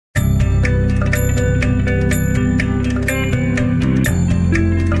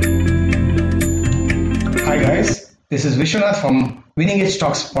This is Vishwanath from Winning Edge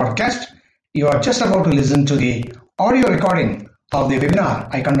Talks podcast. You are just about to listen to the audio recording of the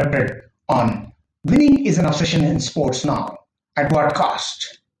webinar I conducted on Winning is an Obsession in Sports Now. At what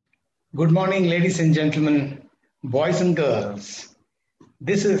cost? Good morning, ladies and gentlemen, boys and girls.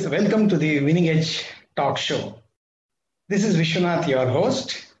 Welcome to the Winning Edge Talk Show. This is Vishwanath, your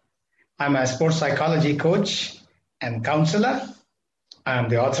host. I'm a sports psychology coach and counselor. I'm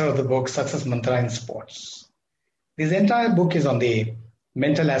the author of the book Success Mantra in Sports. This entire book is on the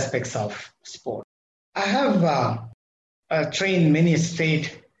mental aspects of sport. I have trained many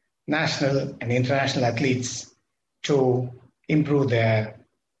state, national, and international athletes to improve their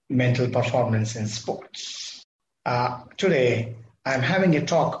mental performance in sports. Today, I'm having a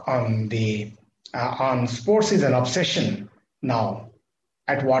talk on sports is an obsession now.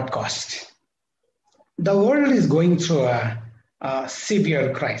 At what cost? The world is going through a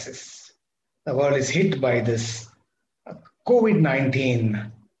severe crisis. The world is hit by this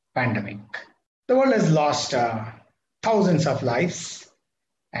COVID-19 pandemic. The world has lost thousands of lives,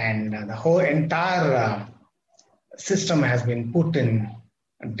 and the whole entire system has been put in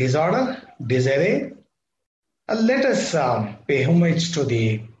disarray. Let us pay homage to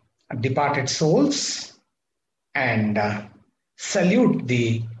the departed souls and salute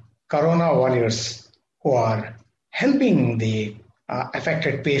the Corona warriors who are helping the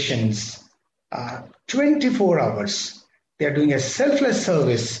affected patients 24 hours. They are doing a selfless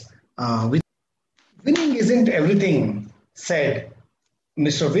service. Winning isn't everything, said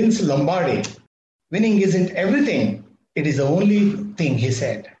Mr. Vince Lombardi. Winning isn't everything. It is the only thing, he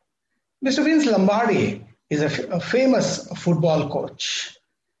said. Mr. Vince Lombardi is a famous football coach.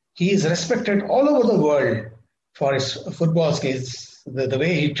 He is respected all over the world for his football skills, the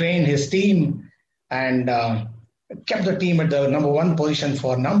way he trained his team and kept the team at the number one position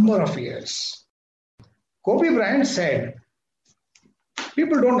for a number of years. Kobe Bryant said,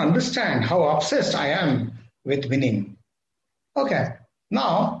 "People don't understand how obsessed I am with winning." Okay,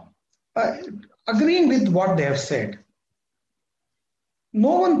 now, agreeing with what they have said,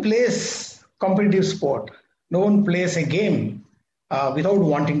 no one plays competitive sport. No one plays a game without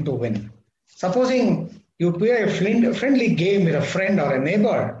wanting to win. Supposing you play a friendly game with a friend or a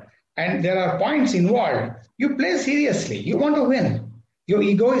neighbor, and there are points involved, you play seriously. You want to win. Your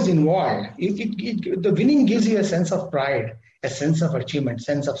ego is involved. The winning gives you a sense of pride, a sense of achievement,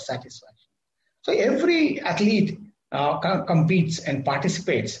 sense of satisfaction. So every athlete competes and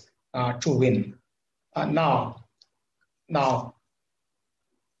participates to win. But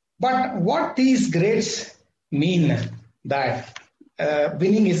what these greats mean that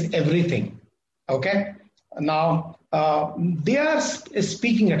winning is everything. Okay. Now they are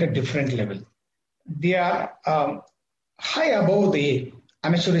speaking at a different level. They are high above the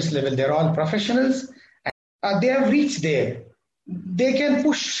amateurist level. They're all professionals. They have reached there. They can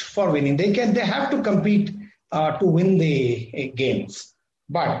push for winning. They have to compete to win the games.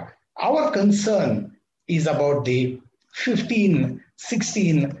 But our concern is about the 15,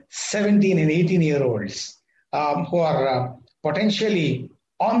 16, 17, and 18-year-olds who are potentially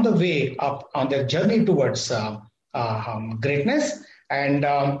on the way up on their journey towards greatness. And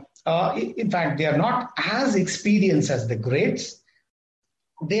in fact, they are not as experienced as the greats.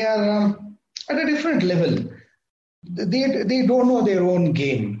 They are at a different level. They don't know their own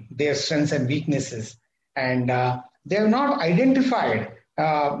game, their strengths and weaknesses, and they have not identified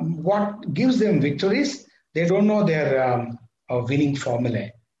what gives them victories. They don't know their winning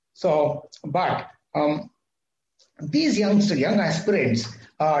formula. So, but these young aspirants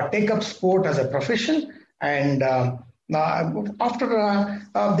take up sport as a profession, and after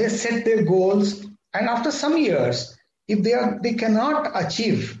they set their goals, and after some years, if they cannot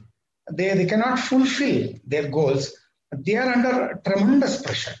achieve, they cannot fulfill their goals, they are under tremendous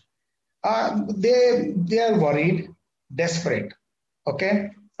pressure. They are worried, desperate. Okay.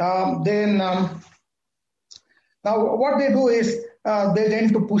 Now what they do is they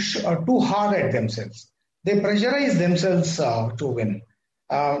tend to push too hard at themselves. They pressurize themselves to win.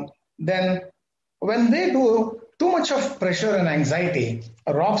 Then when they do, too much of pressure and anxiety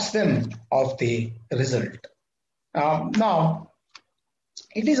robs them of the result. Now,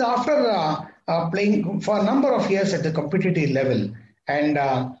 it is after playing for a number of years at the competitive level, and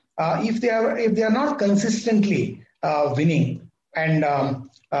if they are not consistently winning and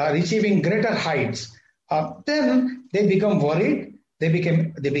achieving greater heights, then they become worried. They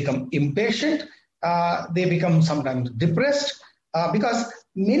become impatient. They become sometimes depressed because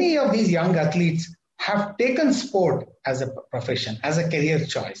many of these young athletes have taken sport as a profession, as a career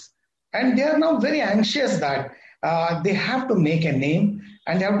choice, and they are now very anxious that they have to make a name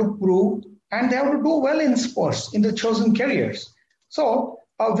and they have to prove and they have to do well in sports, in the chosen careers. So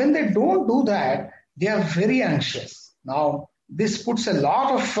when they don't do that, they are very anxious. Now, this puts a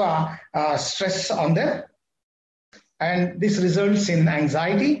lot of stress on them, and this results in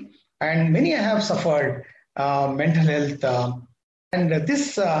anxiety, and many have suffered mental health. And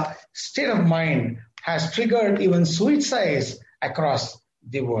this state of mind has triggered even suicides across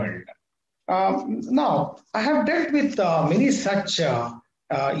the world. Now, I have dealt with many such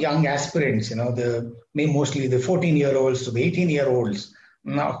young aspirants, mostly the 14-year-olds to the 18-year-olds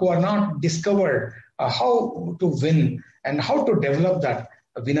who are not discovered how to win and how to develop that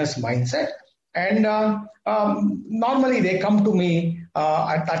winner's mindset. And normally they come to me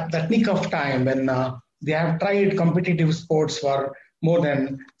at that nick of time when they have tried competitive sports for more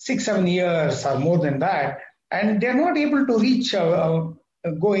than 6-7 years or more than that, and they're not able to reach,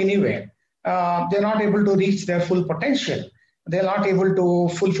 go anywhere. They're not able to reach their full potential. They're not able to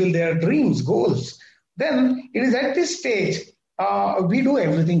fulfill their dreams, goals. Then it is at this stage, we do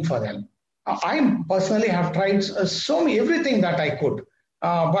everything for them. I personally have tried everything that I could,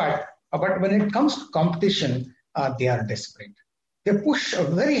 but when it comes to competition, they are desperate. They push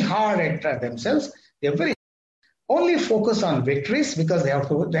very hard at themselves. They only focus on victories because they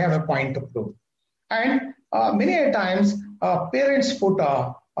have a point to prove. And many a times, parents put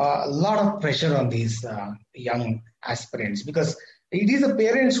a lot of pressure on these young aspirants because it is the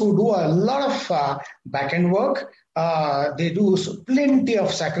parents who do a lot of back-end work. They do plenty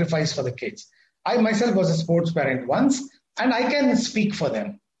of sacrifice for the kids. I myself was a sports parent once, and I can speak for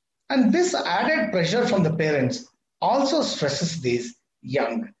them. And this added pressure from the parents also stresses these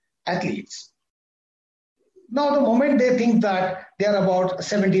young athletes. Now, the moment they think that they are about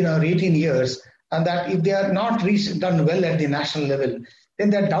 17 or 18 years, and that if they are not done well at the national level, then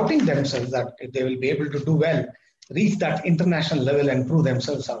they're doubting themselves that if they will be able to do well, reach that international level and prove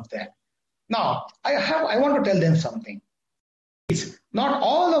themselves out there. Now, I want to tell them something. Not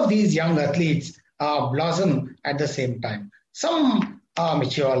all of these young athletes blossom at the same time. Some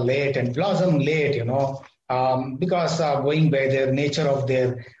mature late and blossom late, because going by the nature of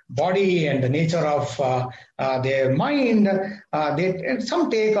their body and the nature of their mind, some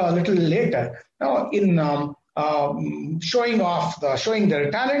take a little later in showing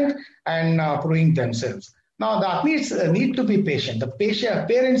their talent and proving themselves. Now, the athletes need to be patient. The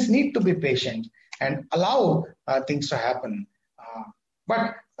parents need to be patient and allow things to happen.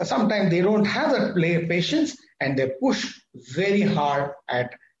 But sometimes they don't have that patience and they push very hard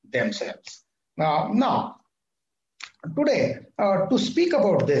at themselves. Now, today, to speak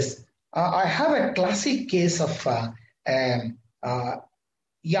about this, I have a classic case of a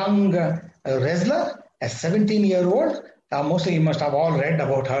young wrestler, a 17-year-old. Mostly you must have all read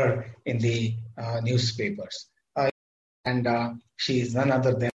about her in the newspapers. And she is none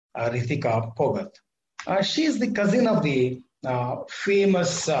other than Ritika Phogat. She is the cousin of the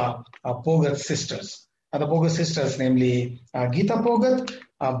famous Phogat sisters. The Phogat sisters, namely Geeta Phogat,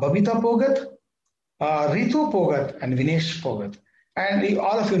 Babita Phogat, Ritu Phogat, and Vinesh Phogat. And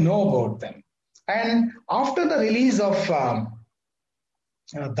all of you know about them. And after the release of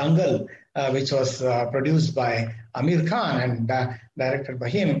Dangal, which was produced by Amir Khan and directed by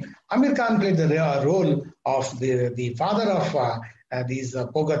him, Amir Khan played the role of the father of these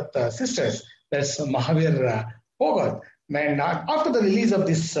Phogat sisters. That's Mahavir Phogat. And after the release of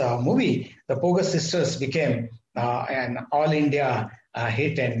this movie, the Phogat sisters became an all-India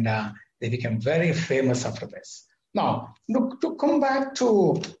hit, and they became very famous after this. Now, to come back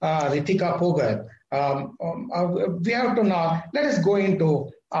to Ritika Phogat, we have to now, let us go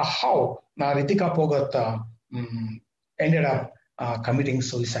into how Ritika Phogat ended up committing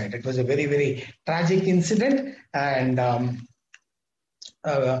suicide. It was a very, very tragic incident, and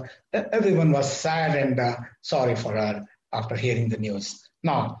everyone was sad and sorry for her after hearing the news.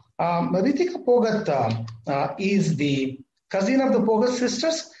 Now, Ritika Phogat is the cousin of the Phogat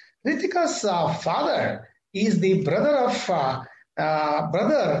sisters. Ritika's father is the brother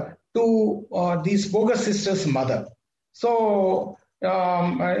to these Phogat sisters' mother. So they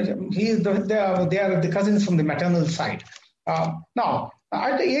are the cousins from the maternal side. Now,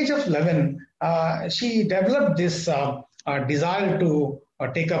 at the age of 11, she developed this desire to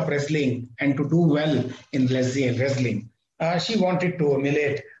take up wrestling and to do well in wrestling. She wanted to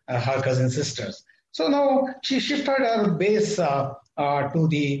emulate her cousin sisters. So now she shifted her base to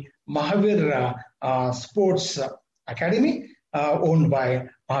the Mahavir Sports Academy owned by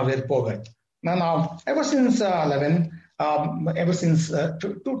Mahavir Phogat. Now, ever since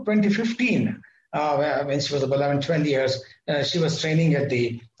 2015, when she was about 11, 12 years, she was training at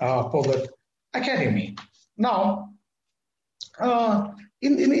the Phogat Academy. Now,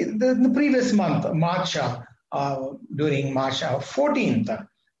 in the previous month, March, during March 14th,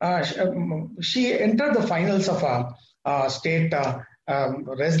 she entered the finals of a state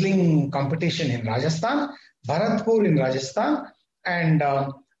wrestling competition in Rajasthan, Bharatpur in Rajasthan, and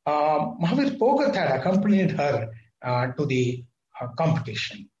Mahavir Phogat had accompanied her to the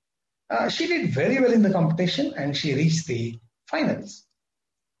competition. She did very well in the competition and she reached the finals.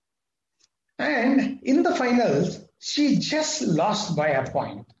 And in the finals, she just lost by a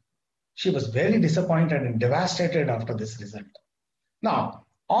point. She was very disappointed and devastated after this result. Now,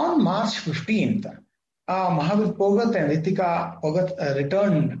 on March 15th, Mahavir Phogat and Ritika Phogat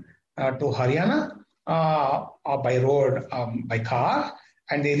returned to Haryana by road, by car,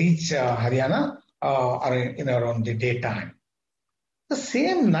 and they reached Haryana in around the daytime. The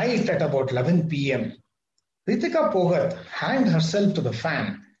same night at about 11 p.m., Ritika Phogat hanged herself to the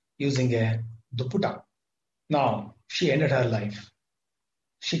fan using a dupatta. Now, she ended her life.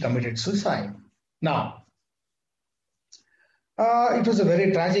 She committed suicide. Now, it was a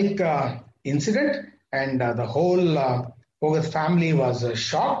very tragic incident, and the whole Phogat family was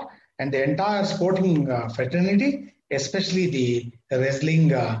shocked, and the entire sporting fraternity, especially the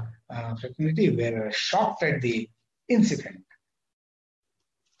wrestling fraternity, were shocked at the incident.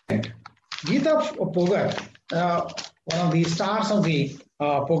 Geeta Phogat, one of the stars of the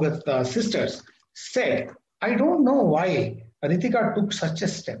Phogat sisters, said, "I don't know why Ritika took such a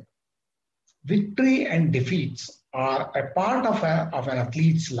step. Victory and defeats are a part of an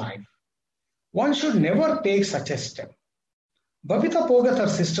athlete's life. One should never take such a step." Babita Phogat, her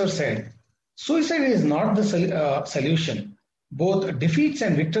sister, said, "Suicide is not the solution. Both defeats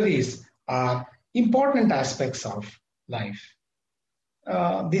and victories are important aspects of life."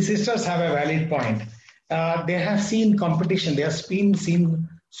 The sisters have a valid point. They have seen competition. They have seen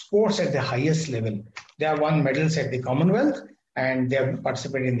sports at the highest level. They have won medals at the Commonwealth, and they have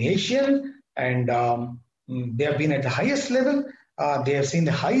participated in the Asian, and they have been at the highest level. They have seen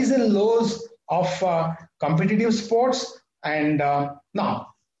the highs and lows of competitive sports, and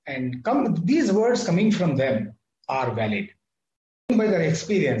these words coming from them are valid. By their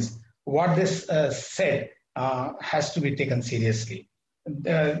experience, what this said has to be taken seriously.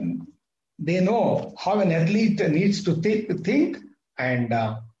 They know how an athlete needs to think, and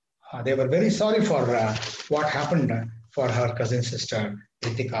they were very sorry for what happened for her cousin sister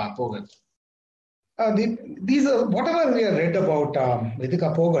Ritika Phogat. Whatever we have read about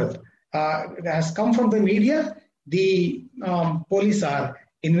Ritika Phogat has come from the media. The police are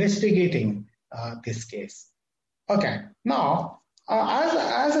investigating this case. Okay, now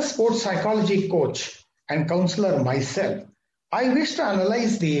as a sports psychology coach and counselor myself, I wish to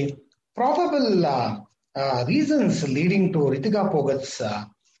analyze the probable reasons leading to Ritika Phogat's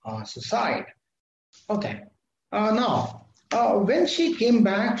suicide. Okay, now when she came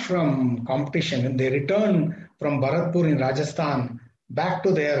back from competition, when they returned from Bharatpur in Rajasthan back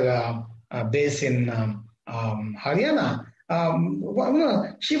to their base in Haryana,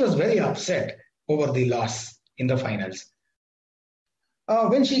 she was very upset over the loss in the finals.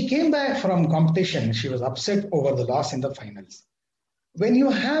 When she came back from competition, she was upset over the loss in the finals. When you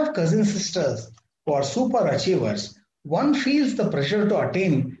have cousin sisters who are super achievers, one feels the pressure to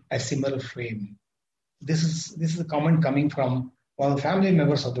attain a similar fame. This is a comment coming from one of the family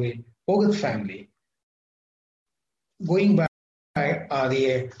members of the Phogat family. Going by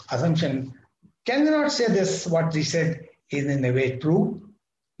the assumption, can we not say this, what she said is in a way true?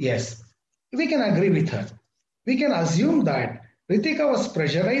 Yes, we can agree with her. We can assume that Ritika was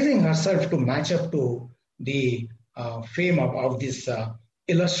pressurizing herself to match up to the fame of these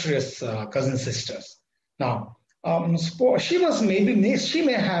illustrious cousin sisters. Now, she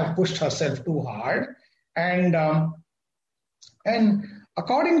may have pushed herself too hard, and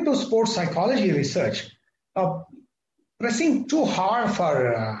according to sports psychology research, pressing too hard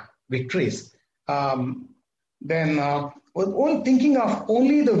for victories, then thinking of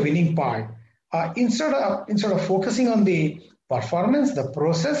only the winning part, instead of focusing on the performance, the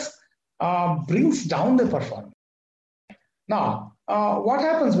process brings down the performance. Now, what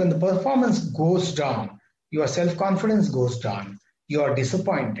happens when the performance goes down? Your self-confidence goes down. You are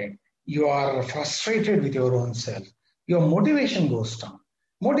disappointed. You are frustrated with your own self. Your motivation goes down.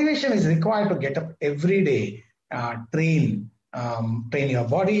 Motivation is required to get up every day, train your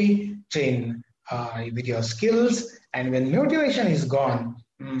body, train with your skills. And when motivation is gone,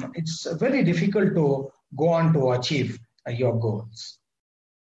 it's very difficult to go on to achieve your goals.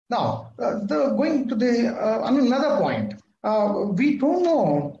 Now, going to another point, we don't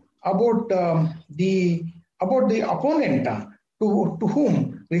know about the opponent to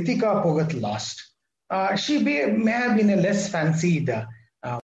whom Ritika Phogat lost. She may have been a less fancied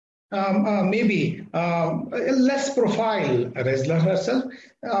maybe a less profile wrestler herself.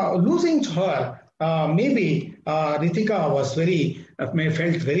 Losing to her, maybe Ritika was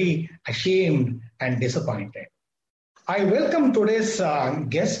felt very ashamed and disappointed. I welcome today's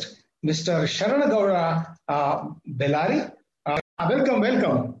guest, Mr. Sharanagowda Bellari.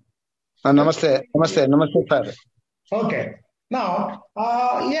 Welcome. Namaste, sir. Okay. Now,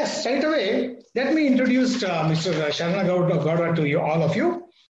 yes, straight away, let me introduce Mr. Sharanagowda to you, all of you.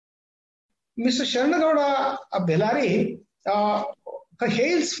 Mr. Sharanagowda Bellari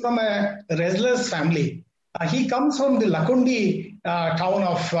hails from a wrestler's family. He comes from the Lakundi town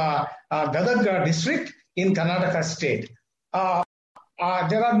of Gadag district in Karnataka state.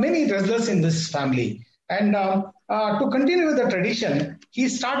 There are many wrestlers in this family. And to continue with the tradition, he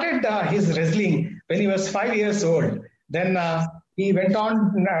started his wrestling when he was 5 years old. Then he went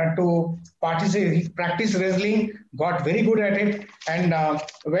on to practice wrestling, got very good at it, and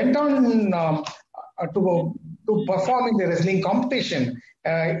went on to perform in the wrestling competition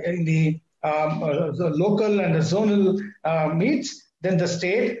in the local and the zonal meets, then the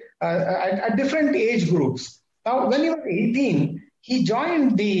state, at different age groups. Now, when he was 18, he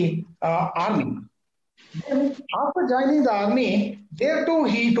joined the army. Then, after joining the army, there too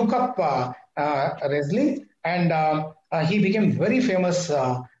he took up wrestling, and he became very famous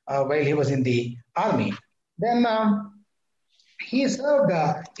while he was in the army. Then he served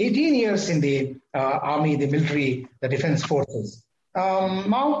 18 years in the army, the military, the defense forces.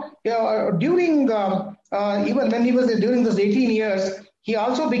 Now, during even when he was during those 18 years, he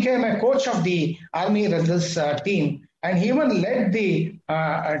also became a coach of the army wrestlers team, and he even led the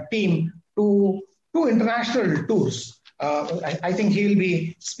team to 2 international tours. I think he will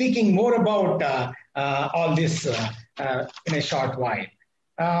be speaking more about all this in a short while.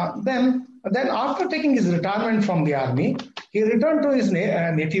 Then after taking his retirement from the army, he returned to his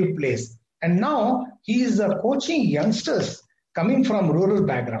native place, and now he is coaching youngsters coming from rural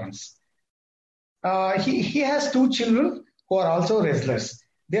backgrounds. He has 2 children who are also wrestlers.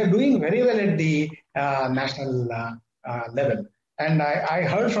 They are doing very well at the national level. And I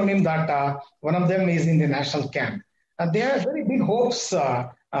heard from him that one of them is in the national camp. They have very big hopes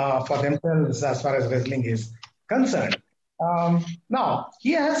for themselves as far as wrestling is concerned. Now,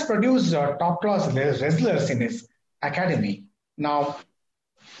 he has produced top-class wrestlers in his academy. Now,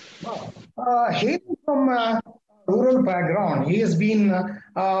 hailing from a rural background, he has been living,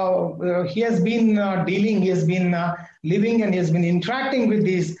 and he has been interacting with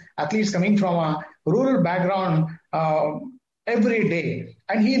these athletes coming from a rural background every day,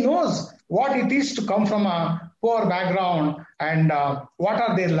 and he knows what it is to come from a poor background, and what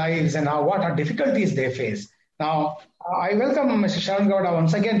are their lives, and what are difficulties they face. Now, I welcome Mr. Sharanagowda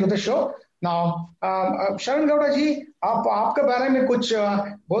once again to the show. Now, Sharanagowda जी, आप आपके बारे में कुछ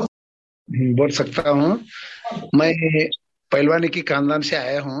बोल सकता हूँ। मैं पहलवानी की खानदान से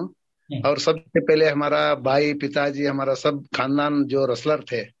आया हूँ, और सबसे पहले हमारा भाई, पिताजी, हमारा सब खानदान जो रेसलर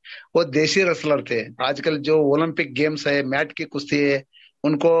थे वो देसी रेसलर थे। आजकल जो ओलंपिक गेम्स है, मैट की कुश्ती है,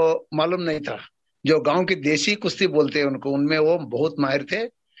 उनको मालूम नहीं था। जो गांव की देसी कुश्ती बोलते हैं उनको, उनमें वो बहुत माहिर थे।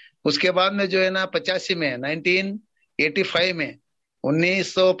 उसके बाद में जो है ना 85 में 1985 में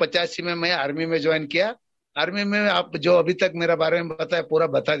 1985 में मैं आर्मी में ज्वाइन किया। आर्मी में आप जो अभी तक मेरा बारे में बताया पूरा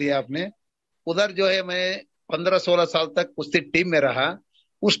बता दिया आपने। उधर जो है मैं 15-16 साल तक कुश्ती टीम में रहा।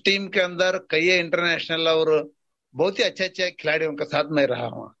 उस टीम के अंदर कई इंटरनेशनल और बहुत ही अच्छे खिलाड़ियों के साथ मैं रहा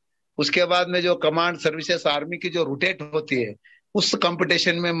हूँ। उसके बाद में जो कमांड सर्विसेज आर्मी की जो रोटेट होती है उस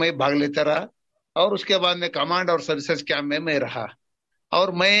कंपटीशन में मैं भाग लेता रहा, और उसके बाद में कमांड और सर्विसेज कैंप में मैं रहा।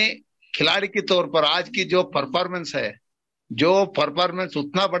 और मैं खिलाड़ी के तौर पर आज की जो परफॉर्मेंस है,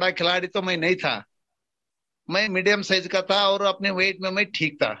 उतना बड़ा खिलाड़ी तो मैं नहीं था, मैं मीडियम साइज का था और अपने वेट में मैं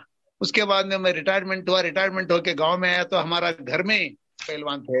ठीक था। उसके बाद में मैं रिटायरमेंट होके गांव में आया, तो हमारा घर में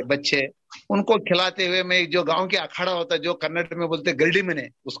पहलवान थे बच्चे, उनको खिलाते हुए मैं जो गांव के अखाड़ा होता है, जो कन्नड़ में बोलते गरडी मने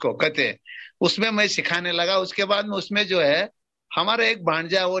उसको कहते हैं, उसमें मैं सिखाने लगा। उसके बाद में उसमें जो है हमारा एक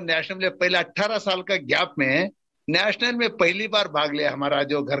भांजा, वो नेशनल में पहले 18 साल का गैप में नेशनल में पहली बार भाग लिया। हमारा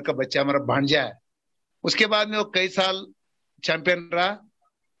जो घर का बच्चा हमारा भांजा है, उसके बाद में वो कई साल चैंपियन रहा।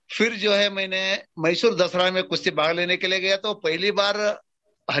 फिर जो है मैंने मैसूर दसरा में कुश्ती भाग लेने के लिए गया, तो पहली बार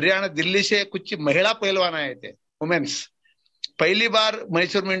हरियाणा दिल्ली से कुछ महिला पहलवान आए थे, वुमेन्स। पहली बार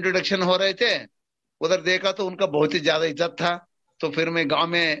मैसूर में इंट्रोडक्शन हो रहे थे, उधर देखा तो उनका बहुत ही ज्यादा इज्जत था। तो फिर मैं गांव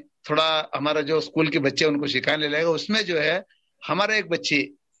में थोड़ा हमारा जो स्कूल के बच्चे उनको सिखाने लगा। उसमें जो है हमारा एक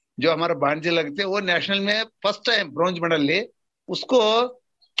बच्ची जो हमारा भांजे लगते, वो नेशनल में फर्स्ट टाइम ब्रॉन्ज मेडल ले, उसको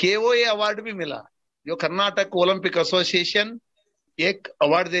KOA अवार्ड भी मिला, जो कर्नाटक ओलंपिक एसोसिएशन एक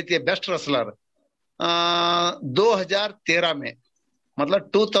अवार्ड देती है बेस्ट रेसलर। 2013 में मतलब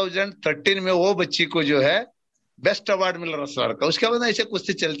 2013 में वो बच्ची को जो है बेस्ट अवार्ड मिला रेसलर का। उसके बाद ऐसे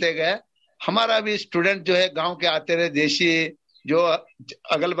कुश्ती चलते गए। हमारा भी स्टूडेंट जो है गांव के आते रहे, देशी जो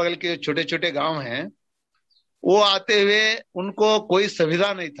अगल बगल के छोटे छोटे गांव हैं, वो आते हुए उनको कोई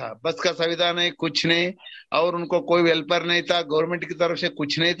सुविधा नहीं था, बस का सुविधा नहीं, कुछ नहीं, और उनको कोई वेलफेयर नहीं था, गवर्नमेंट की तरफ से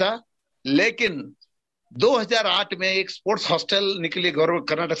कुछ नहीं था। लेकिन 2008 में एक स्पोर्ट्स हॉस्टल निकली गवर्नमेंट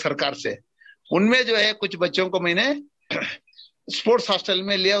कर्नाटक सरकार से, उनमें जो है कुछ बच्चों को मैंने स्पोर्ट्स हॉस्टल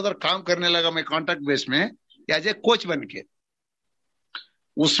में लिया, उधर काम करने लगा मैं कॉन्ट्रैक्ट बेस में एज ए कोच बन के।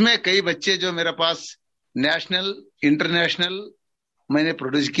 उसमें कई बच्चे जो मेरे पास नेशनल इंटरनेशनल मैंने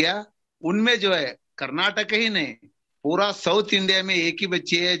प्रोड्यूस किया। उनमें जो है कर्नाटक ही नहीं, पूरा साउथ इंडिया में एक ही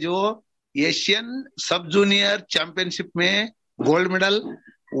बच्ची है जो एशियन सब जूनियर चैंपियनशिप में gold medal,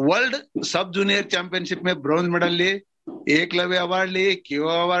 world sub junior championship में ब्रॉन्ज मेडल ली, एकलव्य अवार्ड ली, क्यू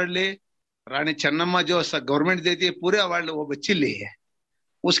अवार्ड ली, रानी चन्नम्मा जो गवर्नमेंट देती है पूरे अवार्ड वो बच्ची ली है।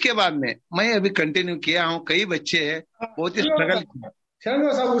 उसके बाद में मैं अभी कंटिन्यू किया हूँ, कई बच्चे हैं बहुत ही स्ट्रगल किया।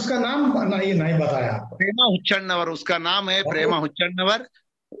 शरण साहब, उसका नाम नहीं बताया आपको। प्रेमा हुच्चण्णवर उसका नाम है, प्रेमा हुच्चण्णवर।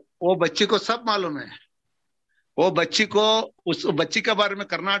 वो बच्ची को सब मालूम है, वो बच्ची को, उस बच्ची के बारे में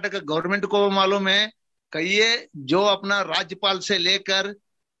कर्नाटक गवर्नमेंट को मालूम है। कई जो अपना राज्यपाल से लेकर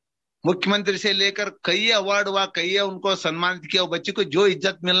मुख्यमंत्री से लेकर कई अवार्ड हुआ, कई उनको सम्मानित किया। वो बच्ची को जो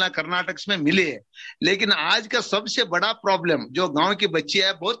इज्जत मिलना कर्नाटक में मिली है। लेकिन आज का सबसे बड़ा प्रॉब्लम जो गांव की बच्ची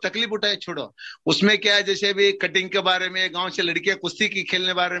है, बहुत तकलीफ उठाए, छोड़ो उसमें क्या है, जैसे भी कटिंग के बारे में, गांव से लड़कियां कुश्ती की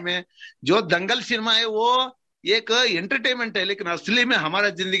खेलने बारे में, जो दंगल सिनेमा है वो एक एंटरटेनमेंट है, लेकिन असली में हमारा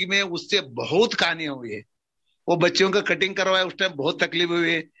जिंदगी में उससे बहुत कहानियां हुई है। वो बच्चियों का कटिंग करवाया, उस टाइम बहुत तकलीफ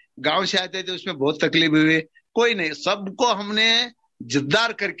हुई। गांव से आते थे उसमें बहुत तकलीफ हुई। कोई नहीं, सबको हमने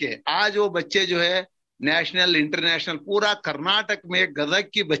जिद्दार करके आज वो बच्चे जो है नेशनल इंटरनेशनल पूरा कर्नाटक में गदग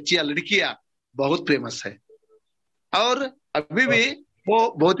की बच्चियां लड़कियां बहुत फेमस है, और अभी भी वो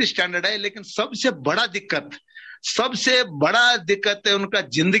बहुत ही स्टैंडर्ड है। लेकिन सबसे बड़ा दिक्कत है उनका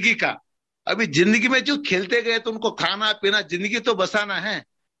जिंदगी का। अभी जिंदगी में जो खेलते गए तो उनको खाना पीना, जिंदगी तो बसाना है,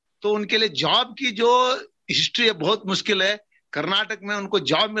 तो उनके लिए जॉब की जो हिस्ट्री है बहुत मुश्किल है। कर्नाटक में उनको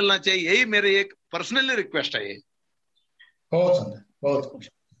जॉब मिलना चाहिए, यही मेरे एक पर्सनली रिक्वेस्ट है। ये बहुत सुंदर, बहुत खुश।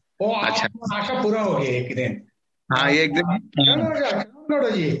 वो अच्छा, आशा पूरा हो गया एक दिन। हाँ ये एकदम। चंद्र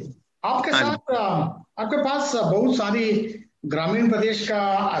जी, आपके हाँ जी, साथ आपके पास बहुत सारी ग्रामीण प्रदेश का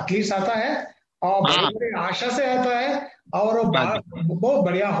एथलीट्स आता है और बड़ी हाँ बड़ी आशा से आता है, और हाँ जी, बहुत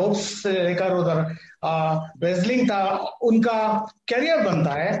बढ़िया होप्स लेकर उधर रेसलिंग था, उनका करियर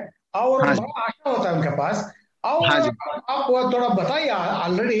बनता है और हाँ जी, बड़ा आशा होता है उनके पास। और हाँ जी, आप थोड़ा बताइए,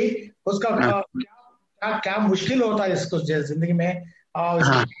 ऑलरेडी उसका हाँ क्या क्या मुश्किल होता है इसको जिंदगी में, इसके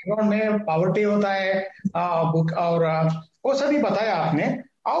हाँ बैकग्राउंड में पॉवर्टी होता है, बुक और वो सभी बताया आपने।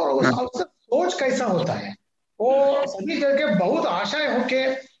 और हाँ उसका सोच कैसा होता है, वो सभी करके बहुत आशाएं होके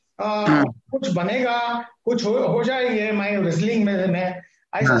हाँ कुछ बनेगा, कुछ हो जाएंगे, मैं रेसलिंग में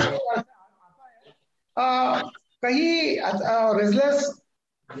ऐसा हाँ सोच आता है। कहीं रेसलर्स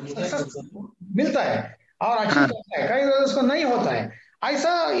सक्सेस मिलता है और अचीव हाँ करता है, कई रेसलर्स को नहीं होता है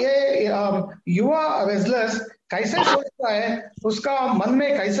ऐसा। ये युवा रेसलर्स कैसे सोचता है, उसका मन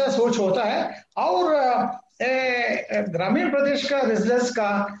में कैसा सोच होता है, और ग्रामीण प्रदेश का रेसलर्स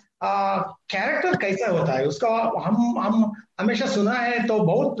का कैरेक्टर कैसा होता है उसका। हम हमेशा सुना है तो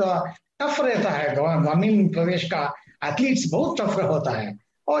बहुत टफ रहता है, ग्रामीण प्रदेश का एथलीट्स बहुत टफ होता है,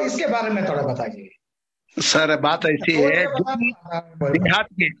 और इसके बारे में थोड़ा बताइए। सर, बात ऐसी सोच है, के जो बता। देहात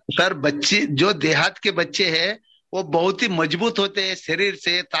के, सर बच्चे जो देहात के बच्चे हैं वो बहुत ही मजबूत होते हैं, शरीर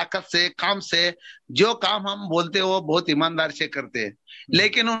से, ताकत से, काम से। जो काम हम बोलते हैं वो बहुत ईमानदार से करते हैं।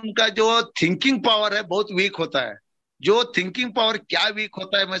 लेकिन उनका जो थिंकिंग पावर है बहुत वीक होता है। जो थिंकिंग पावर क्या वीक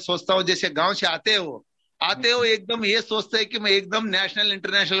होता है, मैं सोचता हूँ जैसे गांव से आते हो एकदम ये सोचते हैं कि मैं एकदम नेशनल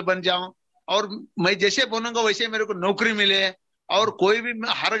इंटरनेशनल बन जाऊं, और मैं जैसे बनूंगा वैसे मेरे को नौकरी मिले। और कोई भी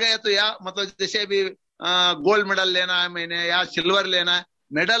हार गया तो या मतलब जैसे अभी गोल्ड मेडल लेना है मैंने या सिल्वर लेना है,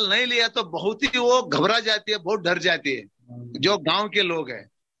 मेडल नहीं लिया तो बहुत ही वो घबरा जाती है, बहुत डर जाती है जो गांव के लोग हैं।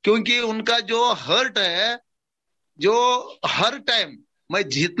 क्योंकि उनका जो हर्ट है, जो हर टाइम मैं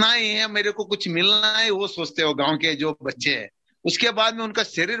जीतना ही है, मेरे को कुछ मिलना है, वो सोचते हो गांव के जो बच्चे हैं। उसके बाद में उनका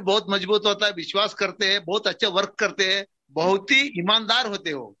शरीर बहुत मजबूत होता है, विश्वास करते हैं, बहुत अच्छे वर्क करते हैं, बहुत ही ईमानदार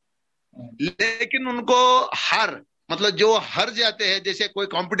होते हो। लेकिन उनको हार, मतलब जो हार जाते हैं, जैसे कोई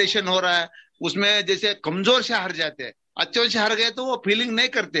कंपटीशन हो रहा है उसमें जैसे कमजोर से हार जाते हैं, अच्छों से हार गए तो वो फीलिंग नहीं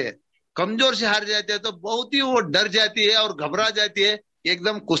करते हैं। कमजोर से हार जाते हैं तो बहुत ही वो डर जाती है और घबरा जाती है,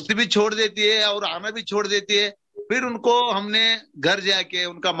 एकदम कुश्ती भी छोड़ देती है और आना भी छोड़ देती है। फिर उनको हमने घर जाके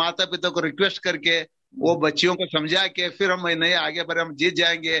उनका माता पिता को रिक्वेस्ट करके वो बच्चियों को समझा के फिर हम नहीं आगे बढ़े, हम जीत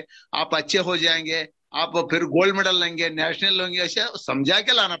जाएंगे, आप अच्छे हो जाएंगे। आप फिर गोल्ड मेडल लेंगे, नेशनल लेंगे, ऐसे समझा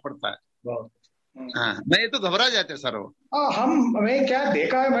के लाना पड़ता है। बहुत। हाँ, नहीं तो घबरा जाते सर वो। मैं क्या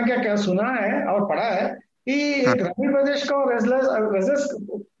देखा है, मैं क्या क्या सुना है और पढ़ा है कि हाँ, एक ग्रामीण प्रदेश का रेजल्ट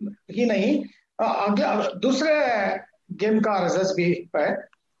ही नहीं, अगला दूसरे गेम का रिजल्ट भी है।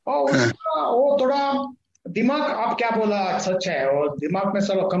 और हाँ, उसका वो थोड़ा दिमाग, आप क्या बोला सच है, और दिमाग में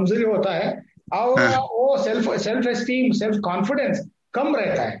सब कमजोरी होता है, और हाँ, वो self self esteem, self confidence कम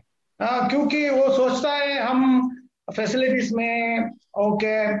रहता है। क्योंकि वो सोचता है हम फैसिलिटीज में,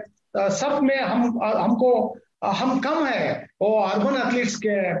 ओके, सब में हमको हम कम है वो अर्बन एथलीट्स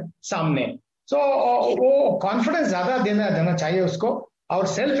के सामने। सो वो कॉन्फिडेंस ज्यादा देना देना चाहिए उसको, और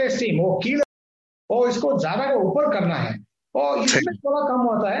सेल्फ एस्टीम वो की वो इसको ज्यादा के ऊपर करना है। और इसमें सही थोड़ा कम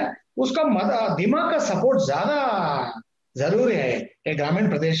होता है, उसका दिमाग का सपोर्ट ज्यादा जरूरी है ये ग्रामीण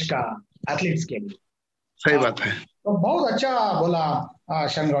प्रदेश का एथलीट्स के लिए। सही आ, बात है। तो बहुत अच्छा बोला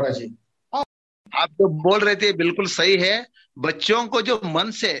शनगौड़ा जी। आ, आप जो बोल रहे थे बिल्कुल सही है। बच्चों को जो मन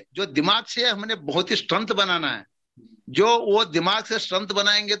से, जो दिमाग से हमने बहुत ही स्ट्रेंथ बनाना है। जो वो दिमाग से स्ट्रेंथ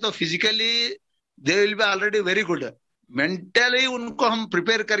बनाएंगे तो physically they will be already very good. Mentally उनको हम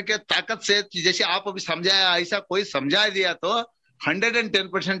प्रिपेयर करके ताकत से, जैसे आप अभी समझाया ऐसा कोई समझा दिया तो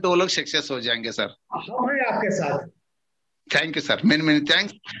 110% वो लोग सक्सेस हो जाएंगे सर। हम हैं आपके साथ। Thank you sir, many many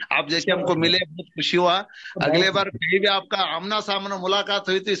thanks. आप जैसे हमको मिले बहुत खुशी हुआ। अगले बहुत बार कहीं भी आपका आमना सामना मुलाकात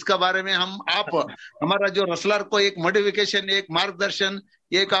हुई तो इसका बारे में हम आप हमारा जो रसलर को एक मोटिवेशन, एक मार्गदर्शन,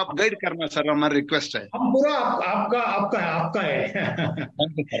 एक आप गाइड करना सर, हमारी रिक्वेस्ट है। हम पूरा आपका आपका है, आपका है।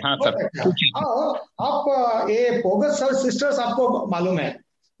 Thank you sir. हाँ बहुत सर, अच्छा। पूछिए। आओ, आप ये पोगत सर सिस्टर्स आपको मालूम है,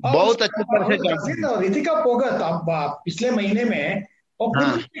 और बहुत अच्छी तरह उसका से जानते कजिन हैं। रितिका पोगत, आप पिछले महीने में वो खुद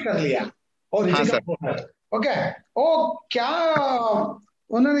हाँ, ही कर लिया। और हाँ रितिका सर। पोगत, ओके, वो क्या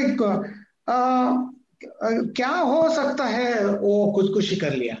उन्होंने क्या हो सकता है, वो खुदकुशी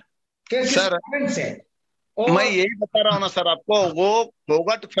कर लिया, किस सर कारण से? मैं और यही बता रहा हूँ ना सर आपको, वो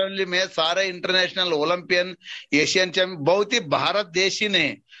फोगट फैमिली में सारे इंटरनेशनल ओलंपियन, एशियन चैंपियन, बहुत ही भारत देश ही ने,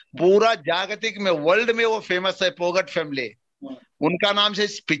 पूरा जागतिक में, वर्ल्ड में वो फेमस है फोगट फैमिली। उनका नाम से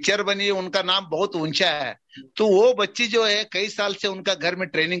पिक्चर बनी है, उनका नाम बहुत ऊंचा है। तो वो बच्ची जो है कई साल से उनका घर में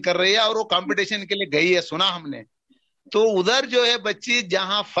ट्रेनिंग कर रही है और वो कंपटीशन के लिए गई है, सुना हमने। तो उधर जो है बच्ची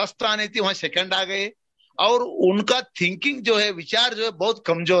जहां फर्स्ट आनी थी वहां सेकंड आ गए। और उनका थिंकिंग जो है, विचार जो है बहुत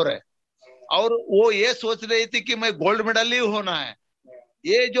कमजोर है। और वो ये सोच रही थी कि मैं गोल्ड मेडल ही होना है।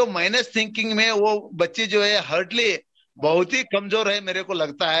 ये जो माइनस थिंकिंग में वो बच्ची जो है हार्डली बहुत ही कमजोर है, मेरे को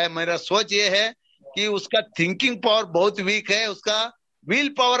लगता है। मेरा सोच ये है कि उसका थिंकिंग पावर बहुत वीक है, उसका विल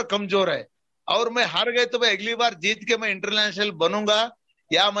पावर कमजोर है। और मैं हार गए तो मैं अगली बार जीत के मैं इंटरनेशनल बनूंगा,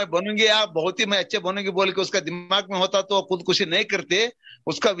 या मैं बनूंगी, या बहुत ही मैं अच्छे बनूंगी बोल के उसका दिमाग में होता तो वो खुदकुशी नहीं करते।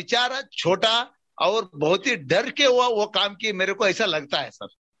 उसका विचार छोटा और बहुत ही डर के वो काम की, मेरे को ऐसा लगता है सर।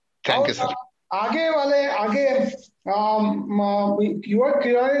 थैंक यू और सर। आगे युवा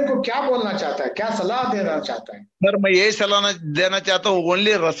खिलाड़ियों को क्या बोलना चाहता है, क्या सलाह देना चाहता है? सर मैं यही सलाह देना चाहता हूँ,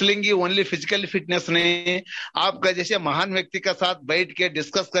 ओनली रेसलिंग ही, ओनली फिजिकल फिटनेस नहीं। आपका जैसे महान व्यक्ति के साथ बैठ के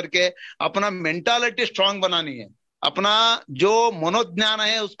डिस्कस करके अपना मेंटालिटी स्ट्रांग बनानी है। अपना जो मनोज्ञान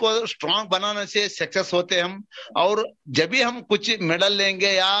है उसको स्ट्रांग बनाने से सक्सेस होते हैं हम। और जब भी हम कुछ मेडल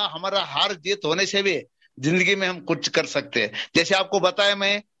लेंगे या हमारा हार जीत होने से भी जिंदगी में हम कुछ कर सकते हैं। जैसे आपको बताया,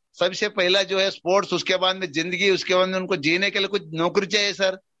 मैं सबसे पहला जो है स्पोर्ट्स, उसके बाद में जिंदगी, उसके बाद में उनको जीने के लिए कुछ नौकरी चाहिए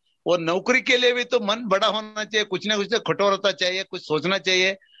सर। वो नौकरी के लिए भी तो मन बड़ा होना चाहिए, कुछ ना कुछ तो कठोरता चाहिए, कुछ सोचना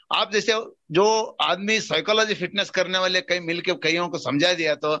चाहिए। आप जैसे जो आदमी साइकोलॉजी फिटनेस करने वाले कई मिलके कईयों को समझा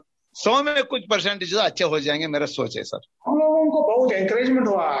दिया तो 100 में कुछ परसेंटेज अच्छे हो जाएंगे, मेरा सोच है सर। हम लोगों को बहुत एंकरेजमेंट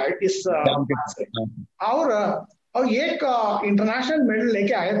हुआ है इस थैंक बात से। यू। और एक इंटरनेशनल मेडल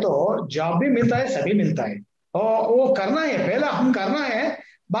लेके आए तो जॉब भी मिलता है, सभी मिलता है, और वो करना है, पहला हम करना है,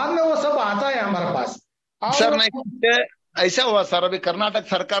 बाद में वो सब आता है हमारे पास। सर और नहीं, ऐसा हुआ सर, अभी कर्नाटक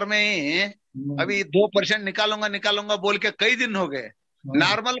सरकार में ही अभी 2% निकालूंगा निकालूंगा बोल के कई दिन हो गए।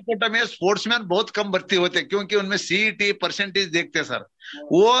 नॉर्मल कोटा में स्पोर्ट्समैन बहुत कम भर्ती होते क्योंकि उनमें सीईटी परसेंटेज देखते सर।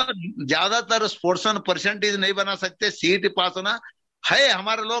 वो ज्यादातर स्पोर्ट्समैन परसेंटेज नहीं बना सकते, सीईटी पास होना है।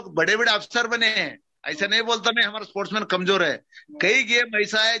 हमारे लोग बड़े बड़े अफसर बने हैं, ऐसा नहीं बोलता मैं हमारा स्पोर्ट्समैन कमजोर है। कई गेम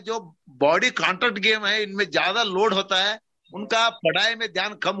ऐसा है जो बॉडी कॉन्टेक्ट गेम है, इनमें ज्यादा लोड होता है, उनका पढ़ाई में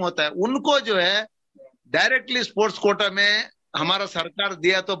ध्यान कम होता है। उनको जो है डायरेक्टली स्पोर्ट्स कोटा में हमारा सरकार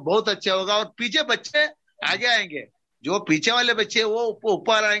दिया तो बहुत अच्छा होगा, और पीछे बच्चे आगे आएंगे। जो पीछे वाले बच्चे वो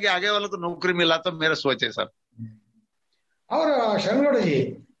ऊपर आएंगे, आगे वालों को नौकरी मिला तो मेरा सोच है सर। और शरणगढ़ जी,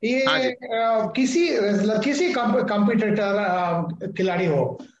 हाँ ये जी। किसी किसी कंपिटिटर खिलाड़ी हो,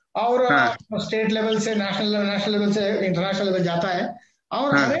 और हाँ, स्टेट लेवल से नेशनल लेवल से इंटरनेशनल लेवल जाता है,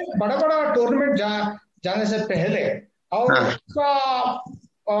 और हर हाँ, एक बड़ा बड़ा टूर्नामेंट जाने से पहले, और हाँ,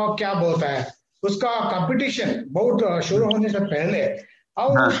 उसका क्या बोलता है, उसका कंपटीशन बहुत शुरू होने से पहले,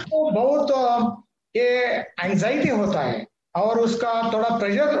 और उसको बहुत ये एंजाइटी होता है, और उसका थोड़ा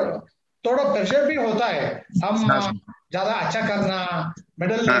प्रेशर भी होता है। हम ज्यादा अच्छा करना,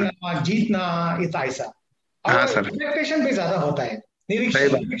 मेडल लेना, जीतना, ऐसा। और एक्सपेक्टेशन भी ज्यादा होता है,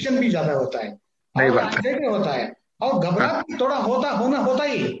 निरीक्षण भी ज्यादा होता है, और एंजाइटी होता है, और घबराहट भी थोड़ा होता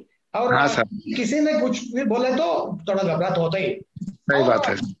ही। और किसी ने कुछ भी बोले तो थोड़ा घबराहट होता ही। सही बात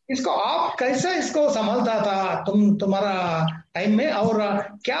है। इसको आप कैसे इसको संभालता था तुम्हारा टाइम में, और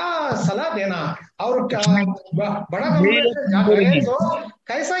क्या सलाह देना, और क्या बड़ा कंपटीशन जा गए तो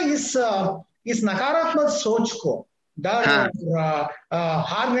कैसा इस नकारात्मक सोच को, डर,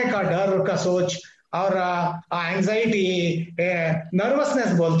 हारने का डर का सोच, और एंजाइटी,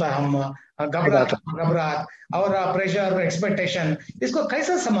 नर्वसनेस बोलता है हम, घबराहट और प्रेशर, एक्सपेक्टेशन, इसको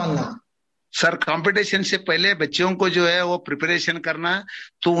कैसे संभालना? सर, कंपटीशन से पहले बच्चों को जो है वो प्रिपरेशन करना,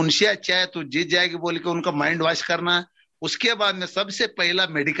 तो उनसे अच्छा है तो जीत जाएगी बोल के उनका माइंड वॉश करना। उसके बाद में सबसे पहला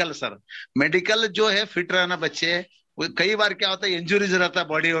मेडिकल, सर मेडिकल जो है फिट रहना। बच्चे कई बार क्या होता है, इंजुरीज रहता है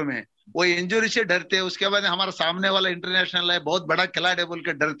बॉडी में, वो इंजुरी से डरते हैं। उसके बाद हमारा सामने वाला इंटरनेशनल है, बहुत बड़ा खिलाड़ी बोल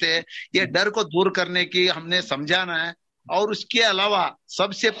के डरते हैं। ये डर को दूर करने की हमने समझाना है। और उसके अलावा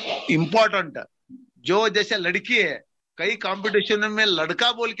सबसे इम्पोर्टेंट, जो जैसे लड़की है, कई कंपटीशन में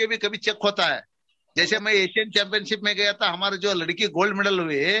लड़का बोल के भी कभी चेक होता है। जैसे मैं एशियन चैंपियनशिप में गया था, हमारे जो लड़की गोल्ड मेडल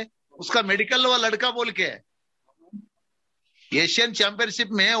हुए, उसका मेडिकल वो लड़का बोल के है। एशियन चैंपियनशिप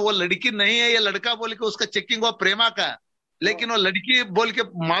में वो लड़की नहीं है, ये लड़का बोल के उसका चेकिंग हुआ प्रेमा का, लेकिन वो लड़की बोल के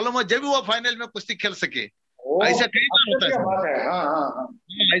मालूम हो जब भी वो फाइनल में कुश्ती खेल सके। ऐसा कई बार होता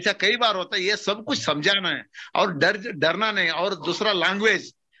है, ऐसा कई बार होता है। ये सब कुछ समझाना है, और डरना नहीं। और दूसरा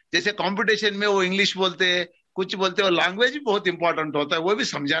लैंग्वेज, जैसे कंपटीशन में वो इंग्लिश बोलते हैं, कुछ बोलते हो, लैंग्वेज भी बहुत इंपॉर्टेंट होता है, वो भी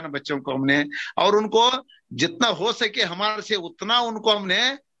समझाना बच्चों को हमने। और उनको जितना हो सके हमारे से उतना उनको हमने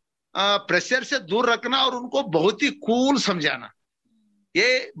प्रेशर से दूर रखना, और उनको बहुत ही कूल समझाना।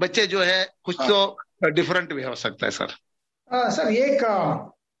 ये बच्चे जो है कुछ तो डिफरेंट भी हो सकता है सर। सर एक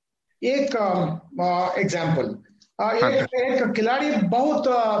एग्जाम्पल, एक खिलाड़ी बहुत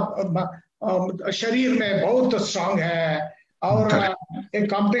शरीर में बहुत स्ट्रांग है, और एक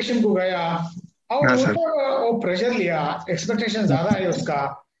कंपटीशन को गया, और ऊपर वो प्रेशर लिया, एक्सपेक्टेशन ज्यादा है उसका,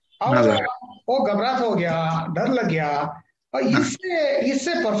 और वो घबराहट हो गया, डर लग गया, और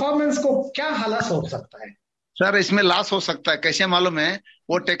इससे परफॉर्मेंस को क्या हालत हो सकता है? सर, इसमें लॉस हो सकता है। कैसे मालूम है?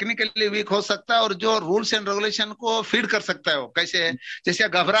 वो टेक्निकली वीक हो सकता है, और जो रूल्स एंड रेगुलेशन को फीड कर सकता है वो। कैसे? जैसे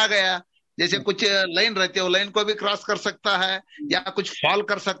घबरा गया, जैसे कुछ लाइन रहती है, वो लाइन को भी क्रॉस कर सकता है, या कुछ फॉल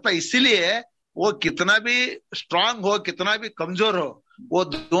कर सकता है। इसीलिए वो कितना भी स्ट्रांग हो, कितना भी कमजोर हो, वो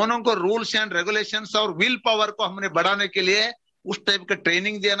दोनों को रूल्स एंड रेगुलेशंस और विल पावर को हमने बढ़ाने के लिए उस टाइप का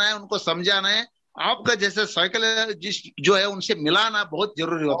ट्रेनिंग देना है, उनको समझाना है। आपका जैसे साइकोलॉजिस्ट जो है उनसे मिलाना बहुत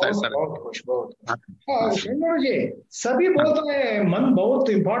जरूरी होता है सर। बहुत खुश, जी सभी बोलते हैं मन बहुत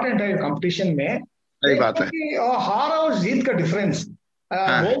इंपॉर्टेंट है कंपटीशन में। सही बात है। हार और जीत का डिफरेंस,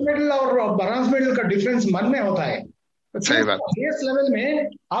 गोल्ड मेडल और ब्रॉन्ज मेडल का डिफरेंस मन में होता है। सही बात। बेस लेवल में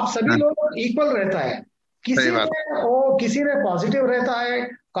आप सभी लोग इक्वल रहता है। किसी में पॉजिटिव रहता है,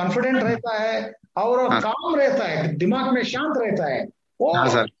 कॉन्फिडेंट रहता है, और काम रहता है, दिमाग में शांत रहता है,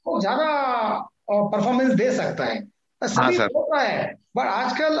 वो ज्यादा परफॉर्मेंस दे सकता है। सभी बोलता है, बट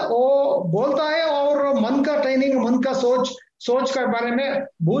आजकल वो बोलता है और मन का ट्रेनिंग, मन का सोच के बारे में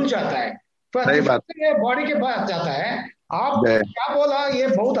भूल जाता है, बॉडी के पास जाता है। आप क्या बोला, ये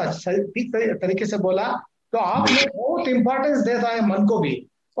बहुत अच्छा ठीक तरीके से बोला। तो आपने बहुत इंपॉर्टेंस देता है मन को भी,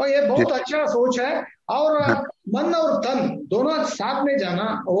 और ये बहुत अच्छा सोच है। और मन और तन दोनों साथ में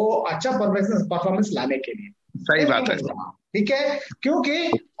जाना, वो अच्छा परफॉर्मेंस लाने के लिए। सही बात है, ठीक है, क्योंकि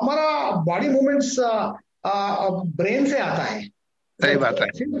हमारा बॉडी मूवमेंट्स ब्रेन से आता है। सही बात है।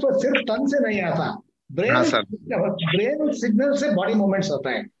 सिर्फ तन से नहीं आता, ब्रेन सिग्नल से बॉडी मूवमेंट्स होता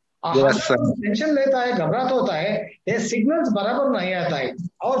है। टेंशन लेता है, घबराहट होता है, ये सिग्नल्स बराबर नहीं आता है,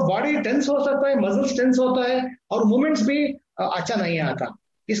 और बॉडी टेंस हो सकता है, मसल्स टेंस होता है, और मूवमेंट्स भी अच्छा नहीं आता।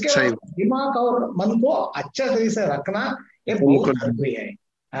 इसके बाद दिमाग और मन को अच्छा तरीके से रखना, ये बहुत जरूरी है।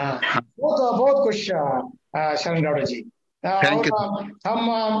 बहुत खुश शरण गौड़ जी। हम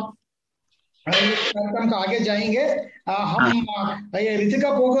कार्यक्रम का आगे जाएंगे। हम ये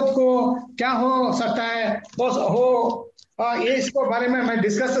रितिका फोगत को क्या हो सकता है ये इसको बारे में मैं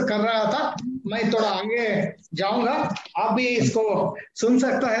डिस्कस कर रहा था। मैं थोड़ा आगे जाऊंगा, आप भी इसको सुन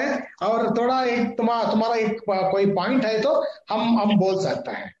सकता है, और थोड़ा एक तुम्हारा एक कोई पॉइंट है तो हम बोल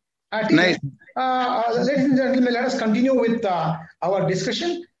सकता है। Ladies and gentlemen, let us continue with our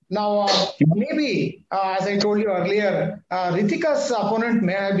discussion. Now, maybe, as I told you earlier, Ritika's opponent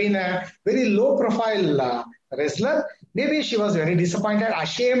may have been a very low-profile wrestler, maybe she was very disappointed,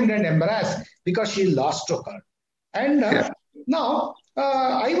 ashamed and embarrassed because she lost to her. And now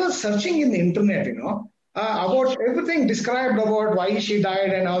I was searching in the internet, about everything described about why she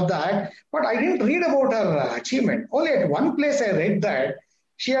died and all that, but I didn't read about her achievement. Only at one place I read that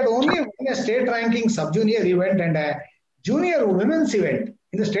she had only won a state ranking sub-junior event and a junior women's event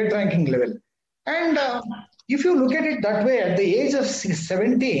in the state ranking level. And if you look at it that way, at the age of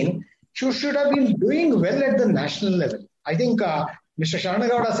 17, she should have been doing well at the national level. I think Mr.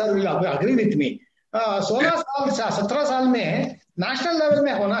 Sharanagowda sir will agree with me. 16 साल 17 साल में national level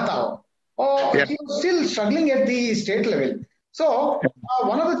में होना था वो, or she was still struggling at the state level. So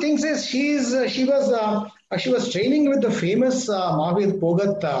one of the things is she was training with the famous Mahavir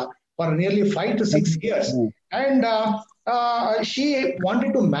Phogat for nearly 5 to 6 years, and she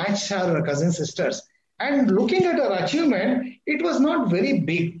wanted to match her cousin sisters. And looking at her achievement, it was not very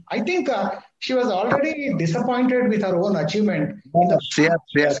big. I think she was already disappointed with her own achievement.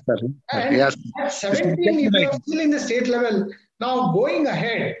 Yes, sir. And at 17, if you are still in the state level, now going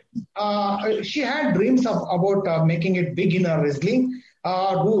ahead, she had dreams about making it big in her wrestling,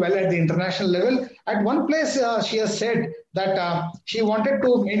 do well at the international level. At one place, she has said that she wanted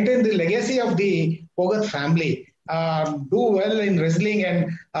to maintain the legacy of the Phogat family. Do well in wrestling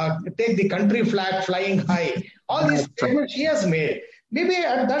and take the country flag flying high. All these statements she has made. Maybe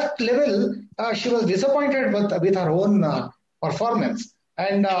at that level, she was disappointed with her own performance.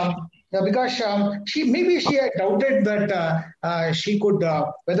 And because she had doubted that she could,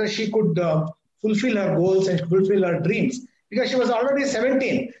 whether she could fulfill her goals and fulfill her dreams. Because she was already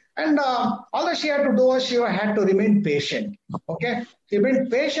 17. And all she had to do was she had to remain patient. Okay, she remained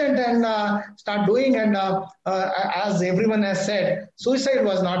patient and start doing. And as everyone has said, suicide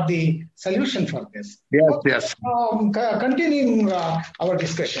was not the solution for this. Yes. Continuing our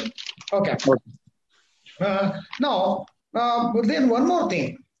discussion. Okay. Now, then one more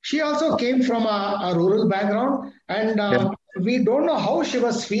thing. She also came from a rural background, and we don't know how she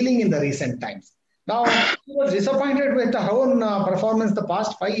was feeling in the recent times. Now, she was disappointed with her own performance the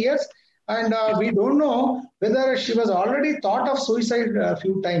past 5 years, and we don't know whether she was already thought of suicide a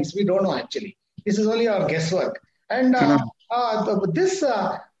few times. We don't know actually. This is only our guesswork. And this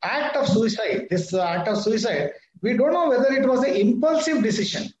act of suicide, we don't know whether it was an impulsive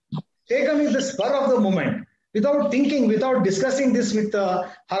decision taken in the spur of the moment, without thinking, without discussing this with her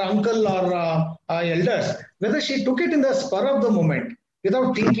uncle or elders, whether she took it in the spur of the moment,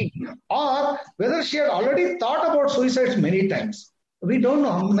 without thinking, or whether she had already thought about suicides many times. We don't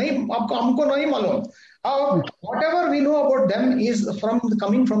know. Whatever we know about them is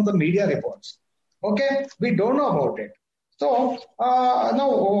coming from the media reports. Okay, we don't know about it. So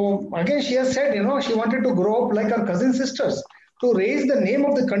now again, she has said, she wanted to grow up like her cousin sisters, to raise the name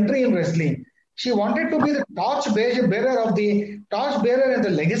of the country in wrestling. She wanted to be the torch bearer and the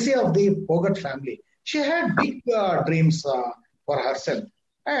legacy of the Phogat family. She had big dreams for herself.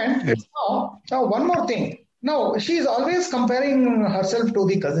 And now one more thing. Now she is always comparing herself to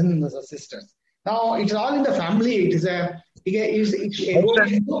the cousin sisters. Now it's all in the family. It is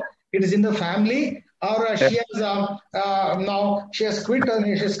in the family. Or she has now she has quit and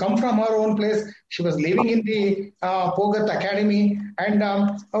she has come from her own place. She was living in the Phogat Academy, and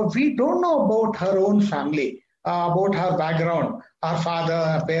we don't know about her own family, about her background, her father,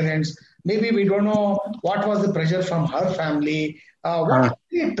 her parents. Maybe we don't know what was the pressure from her family. What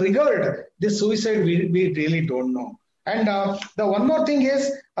really triggered this suicide, we really don't know. And the one more thing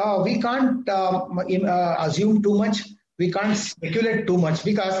is we can't assume too much. We can't speculate too much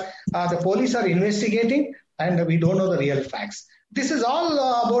because the police are investigating and we don't know the real facts. This is all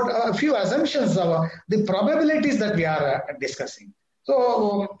about a few assumptions, the probabilities that we are discussing.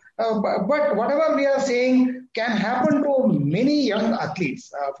 So, but whatever we are saying can happen to many young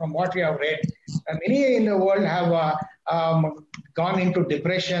athletes. From what we have read, many in the world have gone into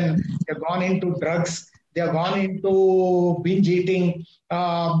depression, they've gone into drugs, they have gone into binge eating,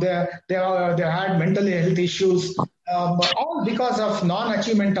 they had mental health issues, all because of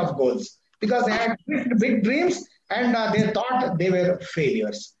non-achievement of goals. Because they had big dreams and they thought they were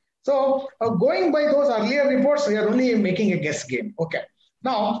failures. So going by those earlier reports, we are only making a guess game. Okay.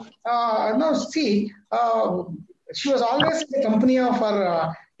 Now see, she was always in the company of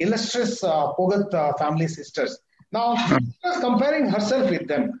her illustrious Phogat family sisters. Now she was comparing herself with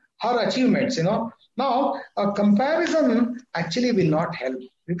them, her achievements. Now a comparison actually will not help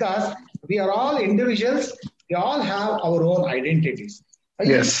because we are all individuals. We all have our own identities.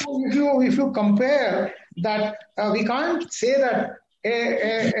 Yes. If you compare that, we can't say that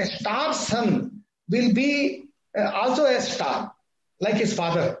a star son will be also a star like his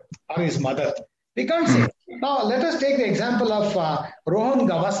father or his mother. We can't say. Now, let us take the example of Rohan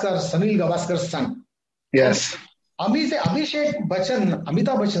Gavaskar, Sunil Gavaskar's son. Yes. Abhishek Bachchan,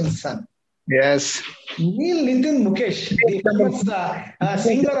 Amitabh Bachchan's son. Yes. Neil Nitin Mukesh, the famous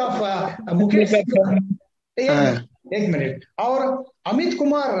singer of Mukesh. एक minute. Our Amit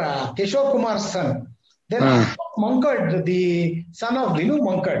Kumar, Kishore Kumar's son. Then Mankad, the son of Vinu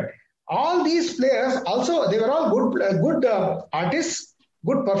Mankad. All these players also, they were all good artists,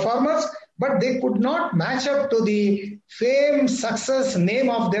 good performers, but they could not match up to the fame, success, name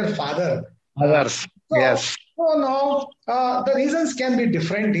of their father. Others. Yes. So now the reasons can be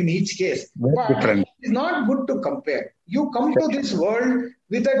different in each case. But different. it's not good to compare. You come to this world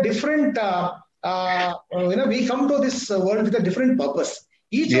with a different, we come to this world with a different purpose.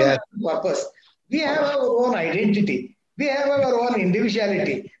 Each one has a purpose. We have our own identity. We have our own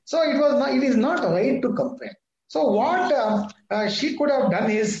individuality. So it is not right to compare. So what she could have done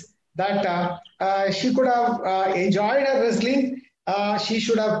is that she could have enjoyed her wrestling. She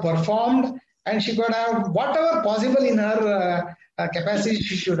should have performed, and she could have whatever possible in her capacity.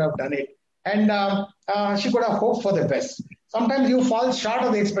 She should have done it, and she could have hoped for the best. Sometimes you fall short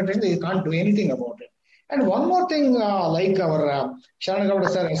of the expectation. You can't do anything about it. And one more thing, like our Sharanagowda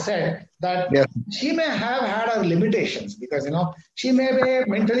sir has said, that she may have had her limitations because, she may be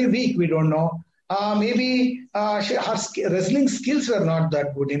mentally weak. We don't know. Maybe her wrestling skills were not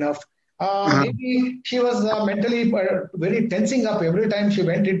that good enough. Maybe she was mentally very tensing up every time she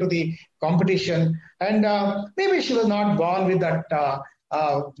went into the competition. And maybe she was not born with that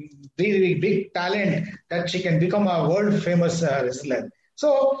very big talent that she can become a world famous wrestler.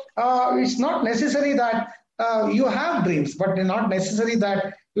 So it's not necessary that you have dreams, but not necessary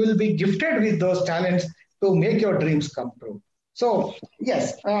that you will be gifted with those talents to make your dreams come true. So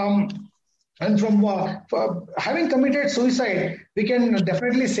yes, and from having committed suicide, we can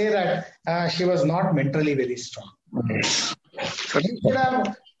definitely say that she was not mentally very strong. She should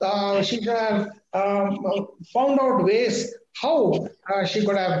have found out ways how she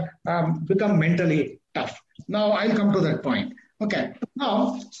could have become mentally tough. Now I'll come to that point. Okay.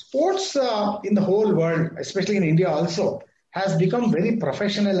 Now, sports in the whole world, especially in India also, has become very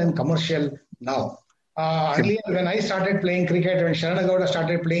professional and commercial now. Earlier, when I started playing cricket, when Sharanagowda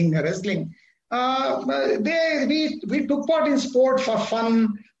started playing wrestling, we took part in sport for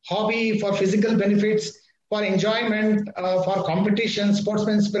fun, hobby, for physical benefits, for enjoyment, for competition,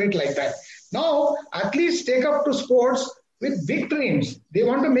 sportsman spirit like that. Now, athletes take up to sports with big dreams. They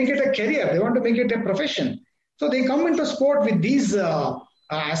want to make it a career. They want to make it a profession. So they come into sport with these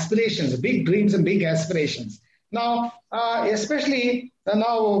aspirations, big dreams and big aspirations. Now, especially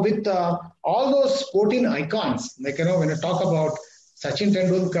now with all those sporting icons, like, when you talk about Sachin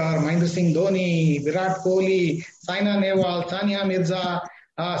Tendulkar, Mahendra Singh Dhoni, Virat Kohli, Saina Nehwal, Sania Mirza,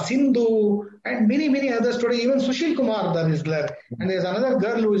 Sindhu, and many, many others today, even Sushil Kumar, the wrestler. And there's another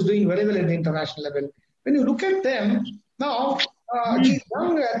girl who is doing very well at the international level. When you look at them, now, these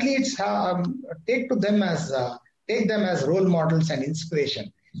young athletes take them as role models and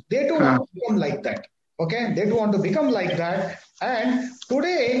inspiration. They too want to become like that. Okay, they do want to become like that. And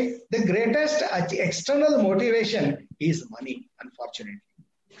today, the greatest external motivation is money, unfortunately.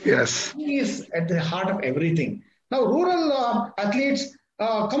 Yes. Money is at the heart of everything. Now, rural athletes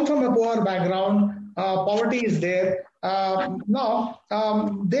come from a poor background. Poverty is there. Now,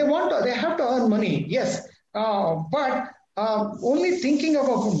 they have to earn money. Yes, but only thinking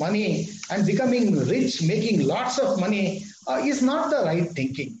about money and becoming rich, making lots of money is not the right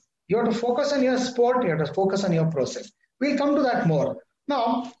thinking. You have to focus on your sport, you have to focus on your process. We'll come to that more.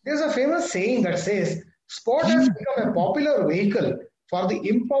 Now, there's a famous saying that says, sport has become a popular vehicle for the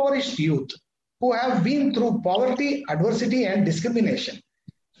impoverished youth who have been through poverty, adversity, and discrimination.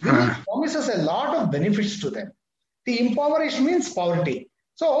 This promises a lot of benefits to them. The impoverished means poverty.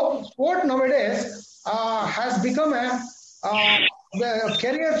 So, sport nowadays has become a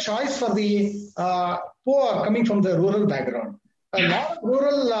career choice for the poor coming from the rural background. A lot of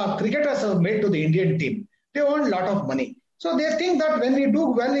rural cricketers are made to the Indian team. They earn a lot of money. So they think that when we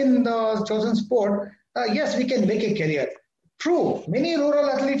do well in the chosen sport, yes, we can make a career. True, many rural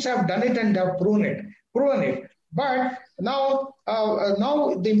athletes have done it and have proven it. But now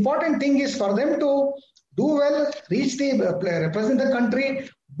the important thing is for them to do well, represent the country,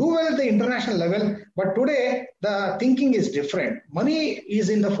 do well at the international level. But today, the thinking is different. Money is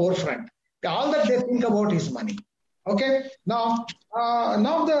in the forefront. All that they think about is money. Okay. Now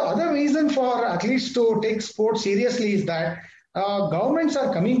the other reason for athletes to take sports seriously is that governments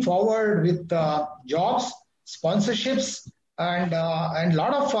are coming forward with jobs, sponsorships, and a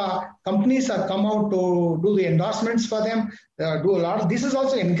lot of companies have come out to do the endorsements for them. Do a lot. This is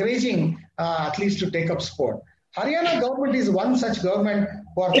also encouraging athletes to take up sport. Haryana government is one such government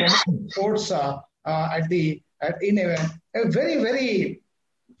who are promoting sports in a very, very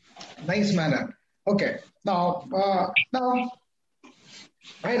nice manner. Okay. Now,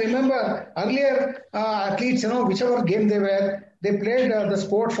 I remember earlier athletes, whichever game they were, they played the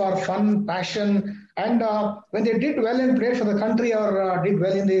sport for fun, passion, and when they did well and played for the country or did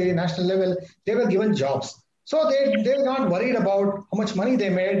well in the national level, they were given jobs. So they were not worried about how much money they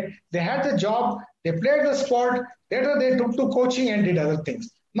made. They had the job, they played the sport, later they took to coaching and did other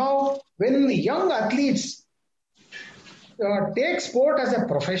things. Now, when young athletes take sport as a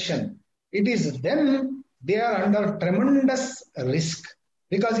profession, it is then they are under tremendous risk.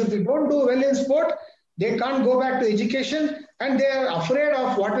 Because if they don't do well in sport, they can't go back to education and they are afraid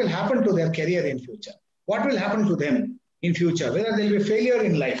of what will happen to their career in future. What will happen to them in future, whether there will be failure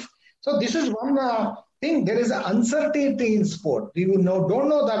in life. So this is one thing. There is an uncertainty in sport. We don't know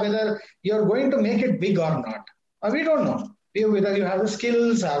whether you are going to make it big or not. We don't know. Whether you have the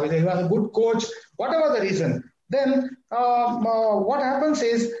skills, whether you have a good coach, whatever the reason. Then what happens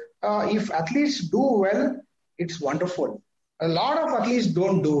is if athletes do well, it's wonderful. A lot of athletes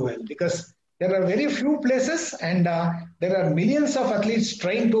don't do well because there are very few places and there are millions of athletes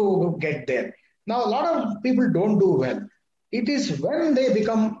trying to get there. Now, a lot of people don't do well. It is when they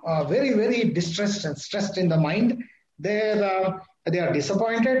become very, very distressed and stressed in the mind, they are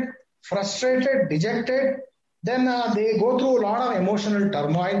disappointed, frustrated, dejected. Then they go through a lot of emotional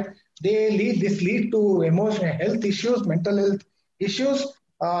turmoil. This lead to emotional health issues, mental health issues.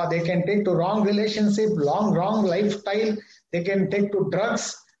 They can take to wrong relationship, wrong lifestyle. They can take to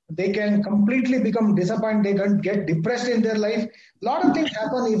drugs. They can completely become disappointed. They can get depressed in their life. A lot of things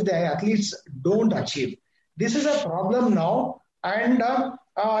happen if the athletes don't achieve. This is a problem now, and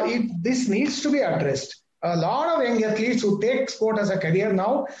this needs to be addressed. A lot of young athletes who take sport as a career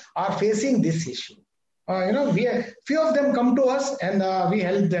now are facing this issue. Few of them come to us and we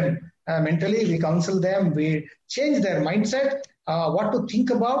help them mentally. We counsel them. We change their mindset, what to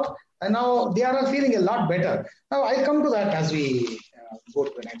think about, and now they are feeling a lot better. Now I'll come to that as we go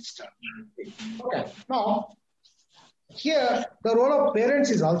to the next. Okay. Now, here the role of parents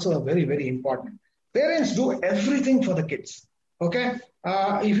is also very, very important. Parents do everything for the kids. Okay.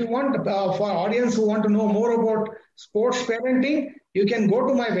 If you want, for audience who want to know more about sports parenting, you can go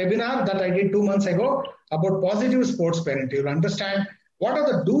to my webinar that I did 2 months ago about positive sports parenting. You'll understand what are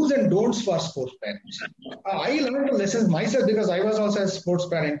the do's and don'ts for sports parents. I learned the lessons myself because I was also a sports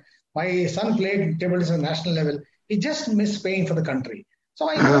parent. My son played table tennis at national level. He just missed playing for the country. So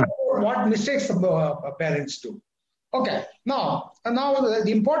I know what mistakes parents do. Okay. Now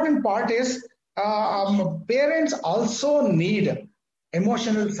the important part is parents also need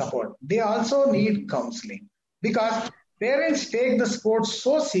emotional support. They also need counseling because parents take the sport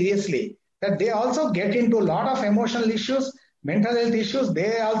so seriously that they also get into a lot of emotional issues, mental health issues.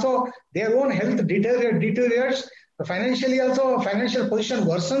 They also, their own health deteriorates. Financially also, financial position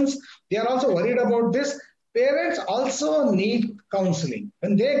worsens. They are also worried about this. Parents also need counseling.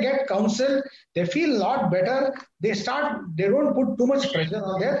 When they get counseled, they feel a lot better. They don't put too much pressure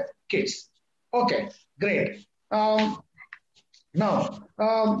on their kids. Okay, great. Now,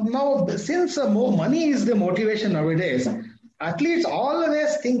 since more money is the motivation nowadays, athletes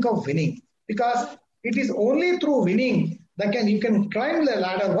always think of winning because it is only through winning that you can climb the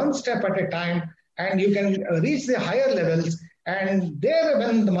ladder one step at a time and you can reach the higher levels, and there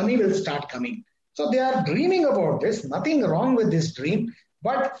when the money will start coming. So they are dreaming about this. Nothing wrong with this dream,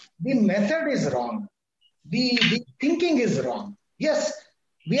 but the method is wrong. The thinking is wrong. Yes,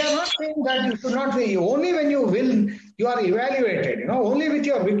 we are not saying that you should not win. Only when you win, you are evaluated. Only with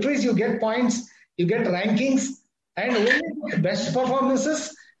your victories you get points, you get rankings, and only with best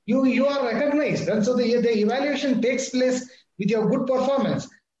performances you are recognized. And so the evaluation takes place with your good performance.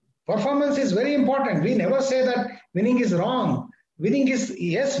 Performance is very important. We never say that winning is wrong. Winning is,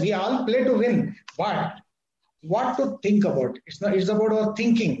 yes, we all play to win, but what to think about? It's about our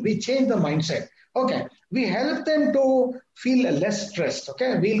thinking. We change the mindset. Okay, we help them to feel less stressed.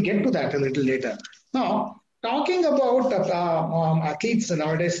 Okay, we'll get to that a little later. Now, talking about athletes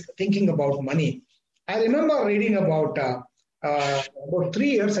nowadays thinking about money, I remember reading about 3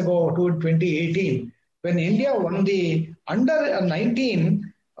 years ago, 2018, when India won the Under-19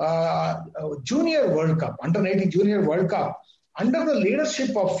 Junior World Cup, Under-19 Junior World Cup, under the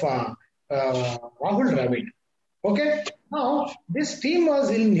leadership of Rahul Dravid. Okay, now this team was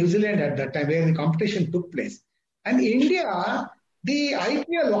in New Zealand at that time where the competition took place. And India, the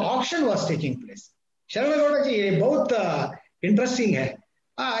IPL auction was taking place. Sharma Gowda ji, ये बहुत interesting है.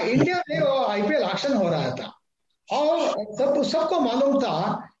 India में वो IPL auction हो रहा था और सबको मालूम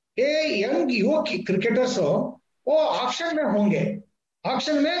था ये यंग युवक क्रिकेटर्स हो, वो ऑक्शन में होंगे,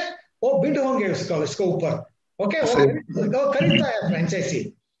 ऑक्शन में वो बिड होंगे उसके ऊपर। ओके, वो खरीदता है फ्रेंचाइजी।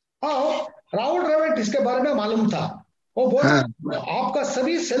 और राहुल द्रविड़ इसके बारे में मालूम था, वो बोलता हाँ, है आपका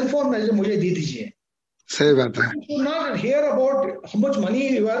सभी सेल फोन मुझे दे दीजिए, सही बात है। you should not hear about how much money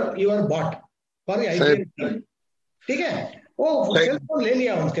you are bought for the सही IPL team। ठीक है, वो सेल सही फोन ले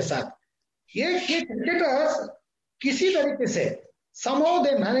लिया उनके साथ। ये क्रिकेटर्स किसी तरीके से somehow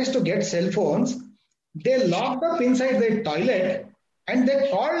they managed to get cell phones, they locked up inside the toilet and they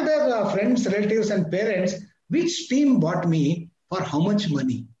called their friends, relatives and parents, which team bought me for how much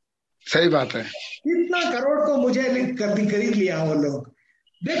money। सही बात है। कितना करोड़ को मुझे खरीद लिया वो लोग,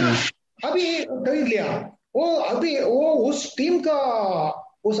 देखा, हाँ, अभी खरीद लिया। वो अभी वो उस टीम का,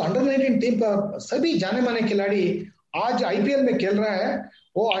 उस अंडर 19 टीम का सभी जाने माने खिलाड़ी आज आईपीएल में खेल रहा है।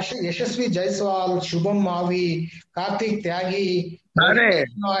 वो यशस्वी जायसवाल, शुभम मावी, कार्तिक त्यागी, अरे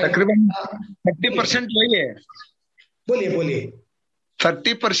तकरीबन बोलिए 30% वही है। बोलिए बोलिए।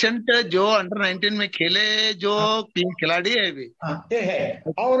 30% जो अंडर 19 में खेले, जो खिलाड़ी है अभी। हाँ, ये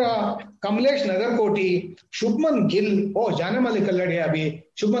है। और कमलेश नगरकोटी, शुभमन गिल, वो जाने माने खिलाड़ी है अभी,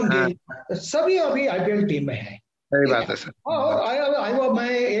 शुभमन हाँ, गिल, सभी अभी आईपीएल टीम में है। सही ठीक है। बात है सर। और मैं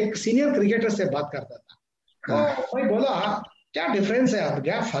एक सीनियर क्रिकेटर से बात करता था, हाँ, तो मैं बोला क्या डिफरेंस है, अब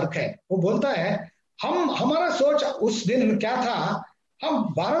क्या फर्क है। वो बोलता है हमारा सोच उस दिन क्या था, हम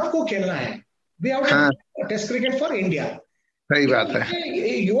भारत को खेलना है, वी हैव हाँ, to test cricket for India. सही बात है।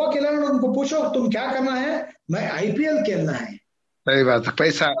 युवा खिलाड़ी उनको पूछो तुम क्या करना है, मैं आईपीएल खेलना है। सही बात है,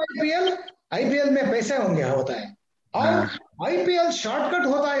 पैसा। आईपीएल, आईपीएल में पैसे होंगे होता है, और हाँ, आईपीएल शॉर्टकट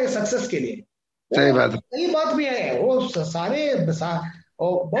होता है सक्सेस के लिए। सही वो बात है। सही बात भी है, वो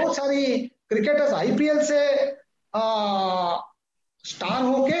बहुत सारी क्रिकेटर्स आईपीएल से स्टार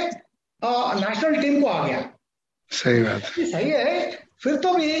होके नेशनल टीम को आ गया, सही बात है। सही है। फिर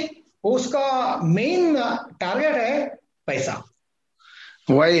तो भी उसका मेन टारगेट है पैसा।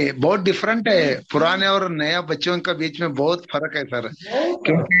 वही बहुत डिफरेंट है, पुराने और नया बच्चों के बीच में बहुत फर्क है सर। बहुत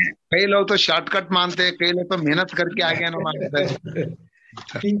क्योंकि कई लोग तो शॉर्टकट मानते हैं, कई लोग तो मेहनत करके आगे ना मानते हैं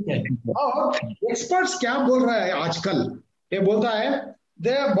सर। ठीक है। और एक्सपर्ट्स क्या बोल रहा है आजकल, ये बोलता है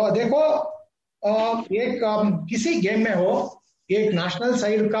देखो, एक किसी गेम में हो, एक नेशनल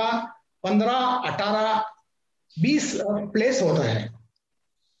साइड का 15, 18, 20 प्लेस होता है,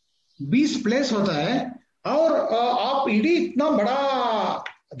 20 प्लेस होता है। और आप इडी इतना बड़ा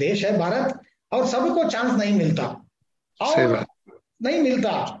देश है भारत, और सबको चांस नहीं मिलता, सही और बात। नहीं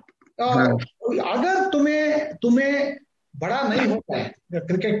मिलता। हाँ, अगर तुम्हें तुम्हें बड़ा नहीं होता है,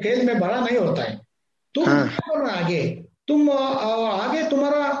 क्रिकेट खेल में बड़ा नहीं होता है, तुम हाँ, क्या करना है आगे, तुम आगे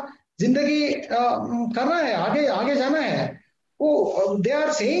तुम्हारा जिंदगी करना है, आगे आगे जाना है। वो they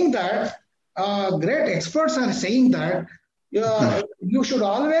are saying that, great experts are saying हाँ, that you should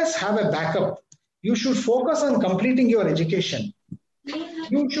always have a backup, you should focus on completing your education,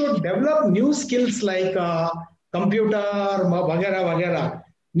 you should develop new skills like computer वगैरह वगैरह,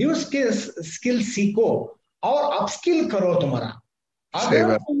 न्यू स्किल सीखो और upskill करो तुम्हारा। सही अगर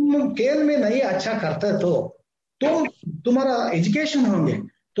बात। तुम खेल में नहीं अच्छा करते तो तुम, तुम्हारा एजुकेशन होंगे,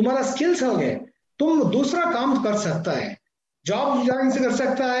 तुम्हारा स्किल्स होंगे, तुम दूसरा काम कर सकता है, जॉब ज्वाइन कर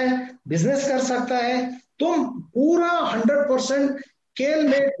सकता है, बिजनेस कर सकता है। तुम पूरा 100% खेल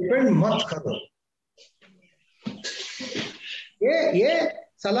में डिपेंड मत करो। ये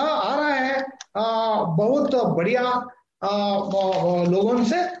सलाह आ रहा है बहुत बढ़िया लोगों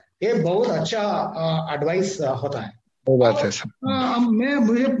से, ये बहुत अच्छा एडवाइस होता है। सही बात और है सर। मैं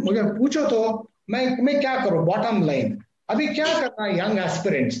मुझे मुझे पूछो तो मैं क्या करूं, बॉटम लाइन अभी क्या करना है यंग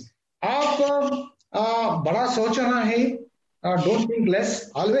एस्पिरेंट्स। आप बड़ा सोचना है, don't think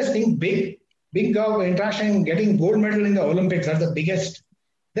less, always think big, big international, getting gold medal in the Olympics, that's the biggest.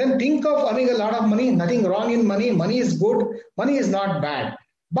 Then think of earning a lot of money, nothing wrong in money, money is good, money is not bad.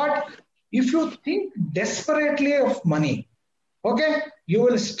 But if you think desperately of money, okay, you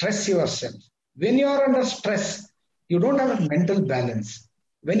will stress yourself. When you are under stress, you don't have a mental balance.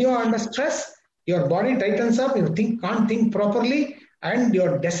 When you are under stress, your body tightens up, you can't think properly, and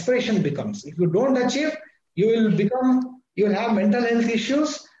your desperation becomes. If you don't achieve, you will have mental health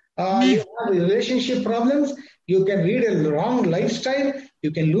issues, you have relationship problems, you can lead a wrong lifestyle,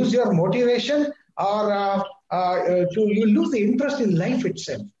 you can lose your motivation, or you lose the interest in life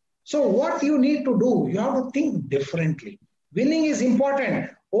itself. So what you need to do, you have to think differently. Winning is important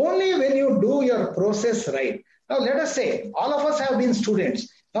only when you do your process right. Now let us say all of us have been students.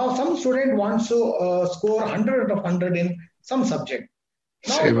 Now some student wants to score 100 of 100 in some subject.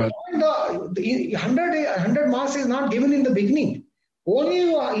 Now सही बात। the 100 marks is not given in the beginning. Only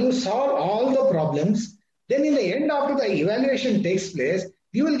you solve all the problems. Then in the end, after the evaluation takes place,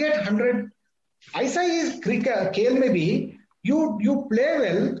 you will get 100. ऐसा ही खेल में भी you play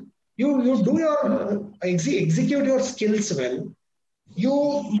well, you do your execute your skills well, you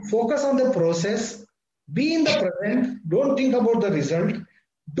focus on the process, be in the present, don't think about the result,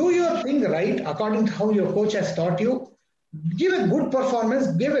 do your thing right according to how your coach has taught you, give a good performance,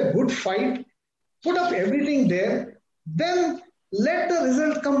 give a good fight, put up everything there, then let the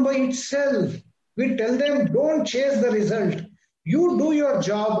result come by itself. We tell them, don't chase the result. You do your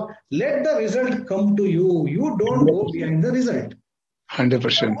job, let the result come to you. You don't go behind the result.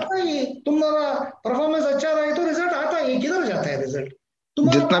 100%. तुम्हारा performance अच्छा रहे तो result आता है, किधर जाता है result?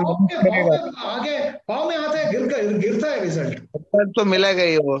 तुम्हारा जितना आगे पाँव में आता है, गिरता है रिजल्ट तो मिलेगा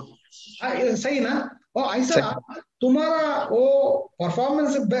ही वो। सही ना? और ऐसा तुम्हारा वो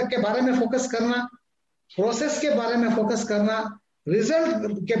परफॉर्मेंस के बारे में फोकस करना, प्रोसेस के बारे में फोकस करना,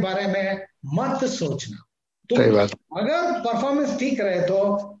 रिजल्ट के बारे में मत सोचना। सही बात। अगर परफॉर्मेंस ठीक रहे तो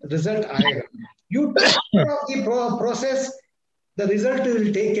रिजल्ट आएगा। You take care of the process, the result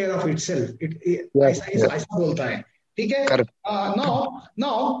will take care of itself. ऐसा बोलता है, ठीक है?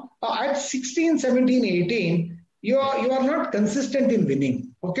 Now at 16, 17, 18 you are not consistent in winning.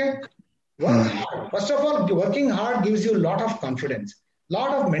 Okay, first of all, working hard gives you a lot of confidence,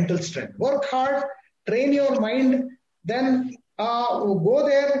 lot of mental strength. Work hard, train your mind, then go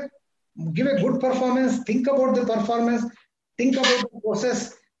there, give a good performance, think about the performance, think about the process,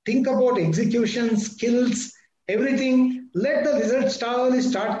 think about execution, skills, everything. Let the results slowly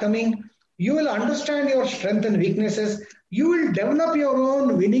start coming. You will understand your strengths and weaknesses. You will develop your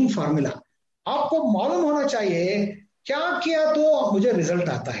own winning formula. आपको मालूम होना चाहिए क्या किया तो मुझे result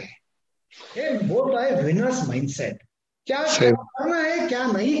आता है। ये बोलता है विनर्स माइंडसेट। क्या करना है, क्या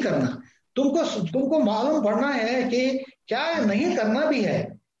नहीं करना, तुमको मालूम पड़ना है कि क्या नहीं करना भी है।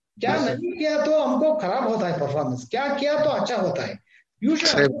 क्या नहीं किया तो हमको खराब होता है परफॉर्मेंस, क्या किया तो अच्छा होता है। You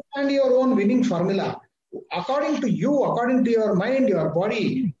should understand your own winning formula according to you, according to your mind, your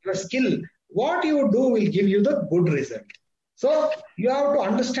body, your skill. What you do will give you the good result. So you have to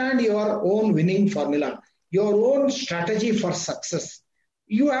understand your own winning formula, your own strategy for success.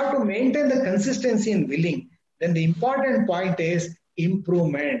 You have to maintain the consistency in winning. Then the important point is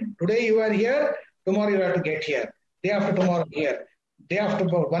improvement. Today you are here, tomorrow you have to get here, day after tomorrow here, day after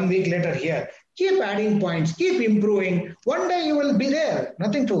 1 week later here. Keep adding points, keep improving. One day you will be there,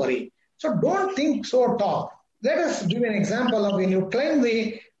 nothing to worry. So don't think so tall. Let us give an example of when you climb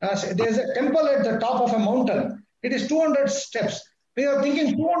there's a temple at the top of a mountain. It is 200 steps. We are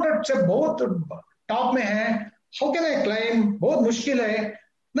thinking 200 steps बहुत top में है, how can I climb? बहुत मुश्किल है।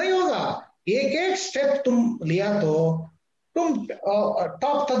 नहीं होगा, एक step तुम लिया तो तुम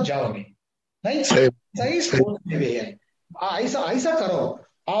टॉप तक जाओगे। नहीं सही स्पोर्ट्स में भी है, ऐसा करो।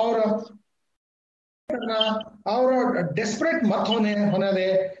 और डेस्परेट मत होने दे,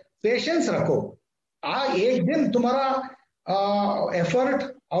 पेशेंस रखो। एक दिन तुम्हारा एफर्ट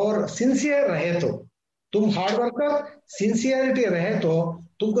और सिंसियर रहे तो, तुम हार्ड वर्कर, सिंसियरिटी रहे तो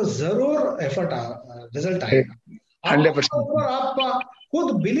तुमको जरूर एफर्ट रिजल्ट आएगा। 100% आप खुद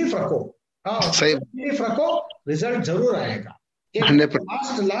बिलीफ रखो, बिलीफ रखो, रिजल्ट जरूर आएगा।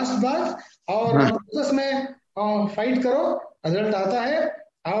 लास्ट बात, और प्रोसेस में फाइट करो, रिजल्ट आता है।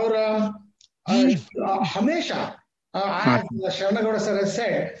 और हमेशा Sharanagowda sir has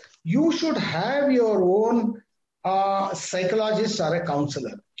said, you should have your own psychologist or a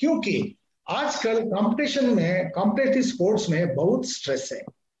counselor. क्योंकि आजकल कंपटीशन में, कॉम्पिटिटिव स्पोर्ट्स में बहुत स्ट्रेस है।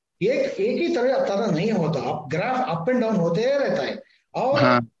 एक ही तरह नहीं होता, ग्राफ अप एंड डाउन होते रहता है।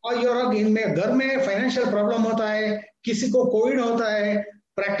 और इनमें घर में फाइनेंशियल प्रॉब्लम होता है, किसी को कोविड होता है,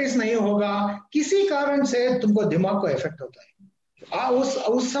 प्रैक्टिस नहीं होगा, किसी कारण से तुमको दिमाग को इफेक्ट होता है।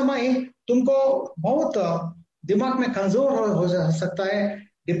 उस समय तुमको बहुत दिमाग में कमजोर हो सकता है,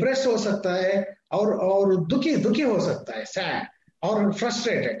 डिप्रेस हो सकता है, और दुखी हो सकता है, सैड और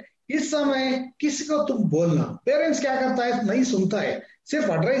फ्रस्ट्रेटेड। इस समय किसी को तुम बोलना, पेरेंट्स क्या करता है, नहीं सुनता है, सिर्फ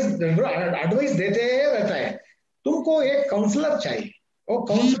एडवाइस देते रहता है। तुमको एक काउंसलर चाहिए, और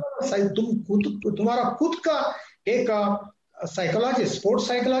काउंसलर तुम्हारा खुद का एक साइकोलॉजिस्ट, स्पोर्ट्स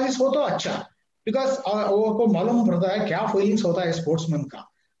साइकोलॉजिस्ट हो तो अच्छा, बिकॉज वो को मालूम पड़ता है क्या फीलिंग्स होता है स्पोर्ट्समैन का।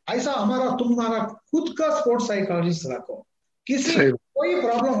 ऐसा तुम्हारा खुद का स्पोर्ट्स साइकोलॉजिस्ट रखो। कोई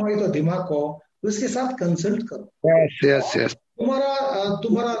प्रॉब्लम हो तो दिमाग को उसके साथ कंसल्ट करो। yes.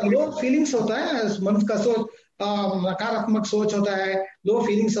 तुम्हारा लो फीलिंग्स होता है, मन का सोच, नकारात्मक सोच होता है, लो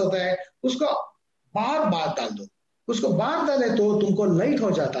फीलिंग्स होता है, उसको बाहर डाल दो। उसको बाहर डाले तो तुमको लाइट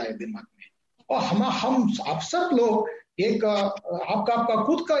हो जाता है दिमाग में। और हम आप सब लोग एक आपका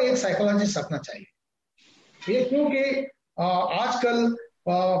खुद का एक साइकोलॉजिस्ट रखना चाहिए। ये क्योंकि आजकल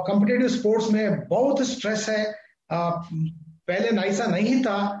कॉम्पिटिटिव स्पोर्ट्स में बहुत स्ट्रेस है, पहले ऐसा नहीं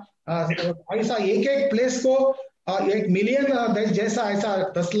था। ऐसा एक एक प्लेस को 1 मिलियन जैसा ऐसा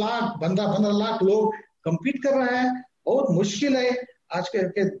 10 लाख 15 लाख लोग compete कर रहे हैं, बहुत मुश्किल है। आज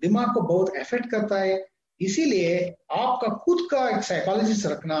के दिमाग को बहुत अफेक्ट करता है। इसीलिए आपका खुद का एक साइकोलॉजिस्ट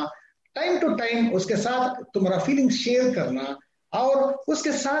रखना, टाइम टू टाइम उसके साथ तुम्हारा फीलिंग शेयर करना और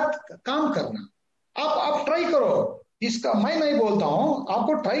उसके साथ काम करना। आप ट्राई करो। इसका मैं नहीं बोलता हूं,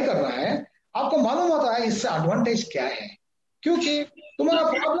 आपको ट्राई करना है। आपको मालूम होता है इससे एडवांटेज क्या है, क्योंकि तुम्हारा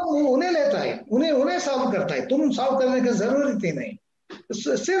प्रॉब्लम उन्हें लेता है, उन्हें सॉल्व करता है, तुम सॉल्व करने की जरूरत ही नहीं।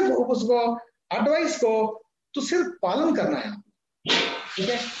 सिर्फ उसको एडवाइस को तो सिर्फ पालन करना है, ठीक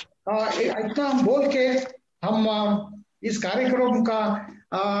है। इतना हम बोल के हम इस कार्यक्रम का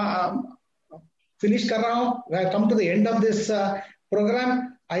फिनिश कर रहा हूं। I come to the end of this programme.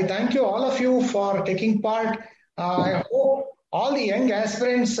 I thank you all of you for taking part. I hope all the young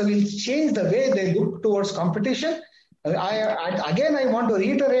aspirants will change the way they look towards competition. Again, I want to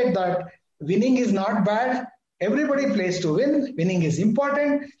reiterate that winning is not bad. Everybody plays to win. Winning is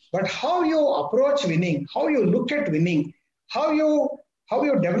important, but how you approach winning, how you look at winning, how you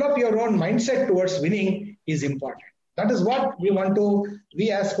develop your own mindset towards winning is important. That is what we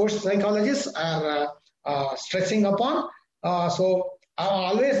as sports psychologists are stressing upon. So I'm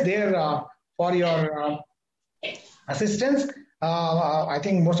always there for your assistance. I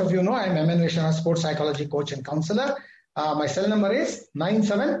think most of you know I'm M.N. Vishwanath, sports psychology coach and counselor. My cell number is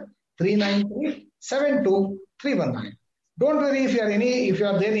 9739372319. Don't worry if you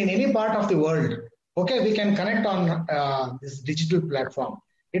are there in any part of the world. Okay, we can connect on this digital platform.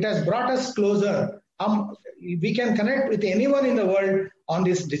 It has brought us closer. We can connect with anyone in the world on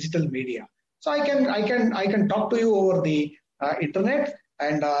this digital media. So I can talk to you over the internet,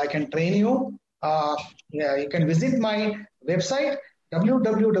 and I can train you. You can visit my website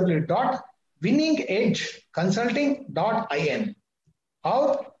www.winningedgeconsulting.in or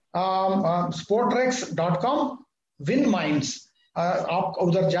sportrex.com WinMinds. आप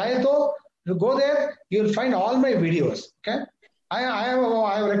उधर जाए तो you go there, you'll find all my videos. Okay, I have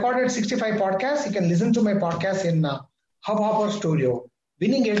recorded 65 podcasts. You can listen to my podcast in Hubhopper Studio.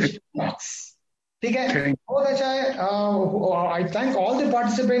 Winning Edge Talks. ठीक है, बहुत अच्छा है। I thank all the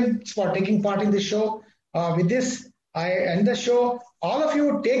participants for taking part in this show. With this, I end the show. All of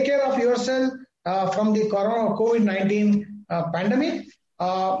you take care of yourself from the COVID-19 pandemic.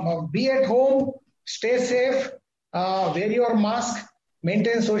 Be at home, stay safe, wear your mask,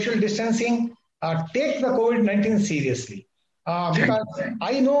 maintain social distancing, take the COVID-19 seriously. Because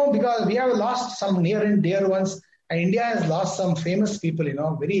I know, because we have lost some near and dear ones, and India has lost some famous people,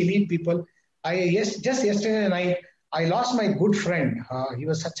 very elite people. Just yesterday night, I lost my good friend. He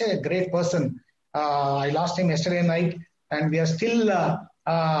was such a great person. I lost him yesterday night, and we are still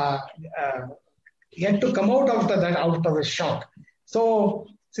yet to come out of the shock. So,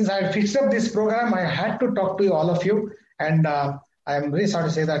 since I had fixed up this program, I had to talk to all of you, and I am very sorry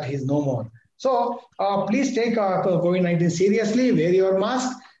to say that he's no more. So, please take COVID-19 seriously. Wear your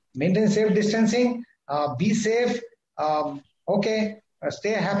mask, maintain safe distancing, be safe. Okay,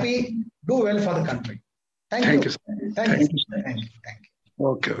 stay happy. Do well for the country. Thank you. Thank you. Thank you.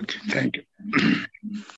 Okay. Thank you.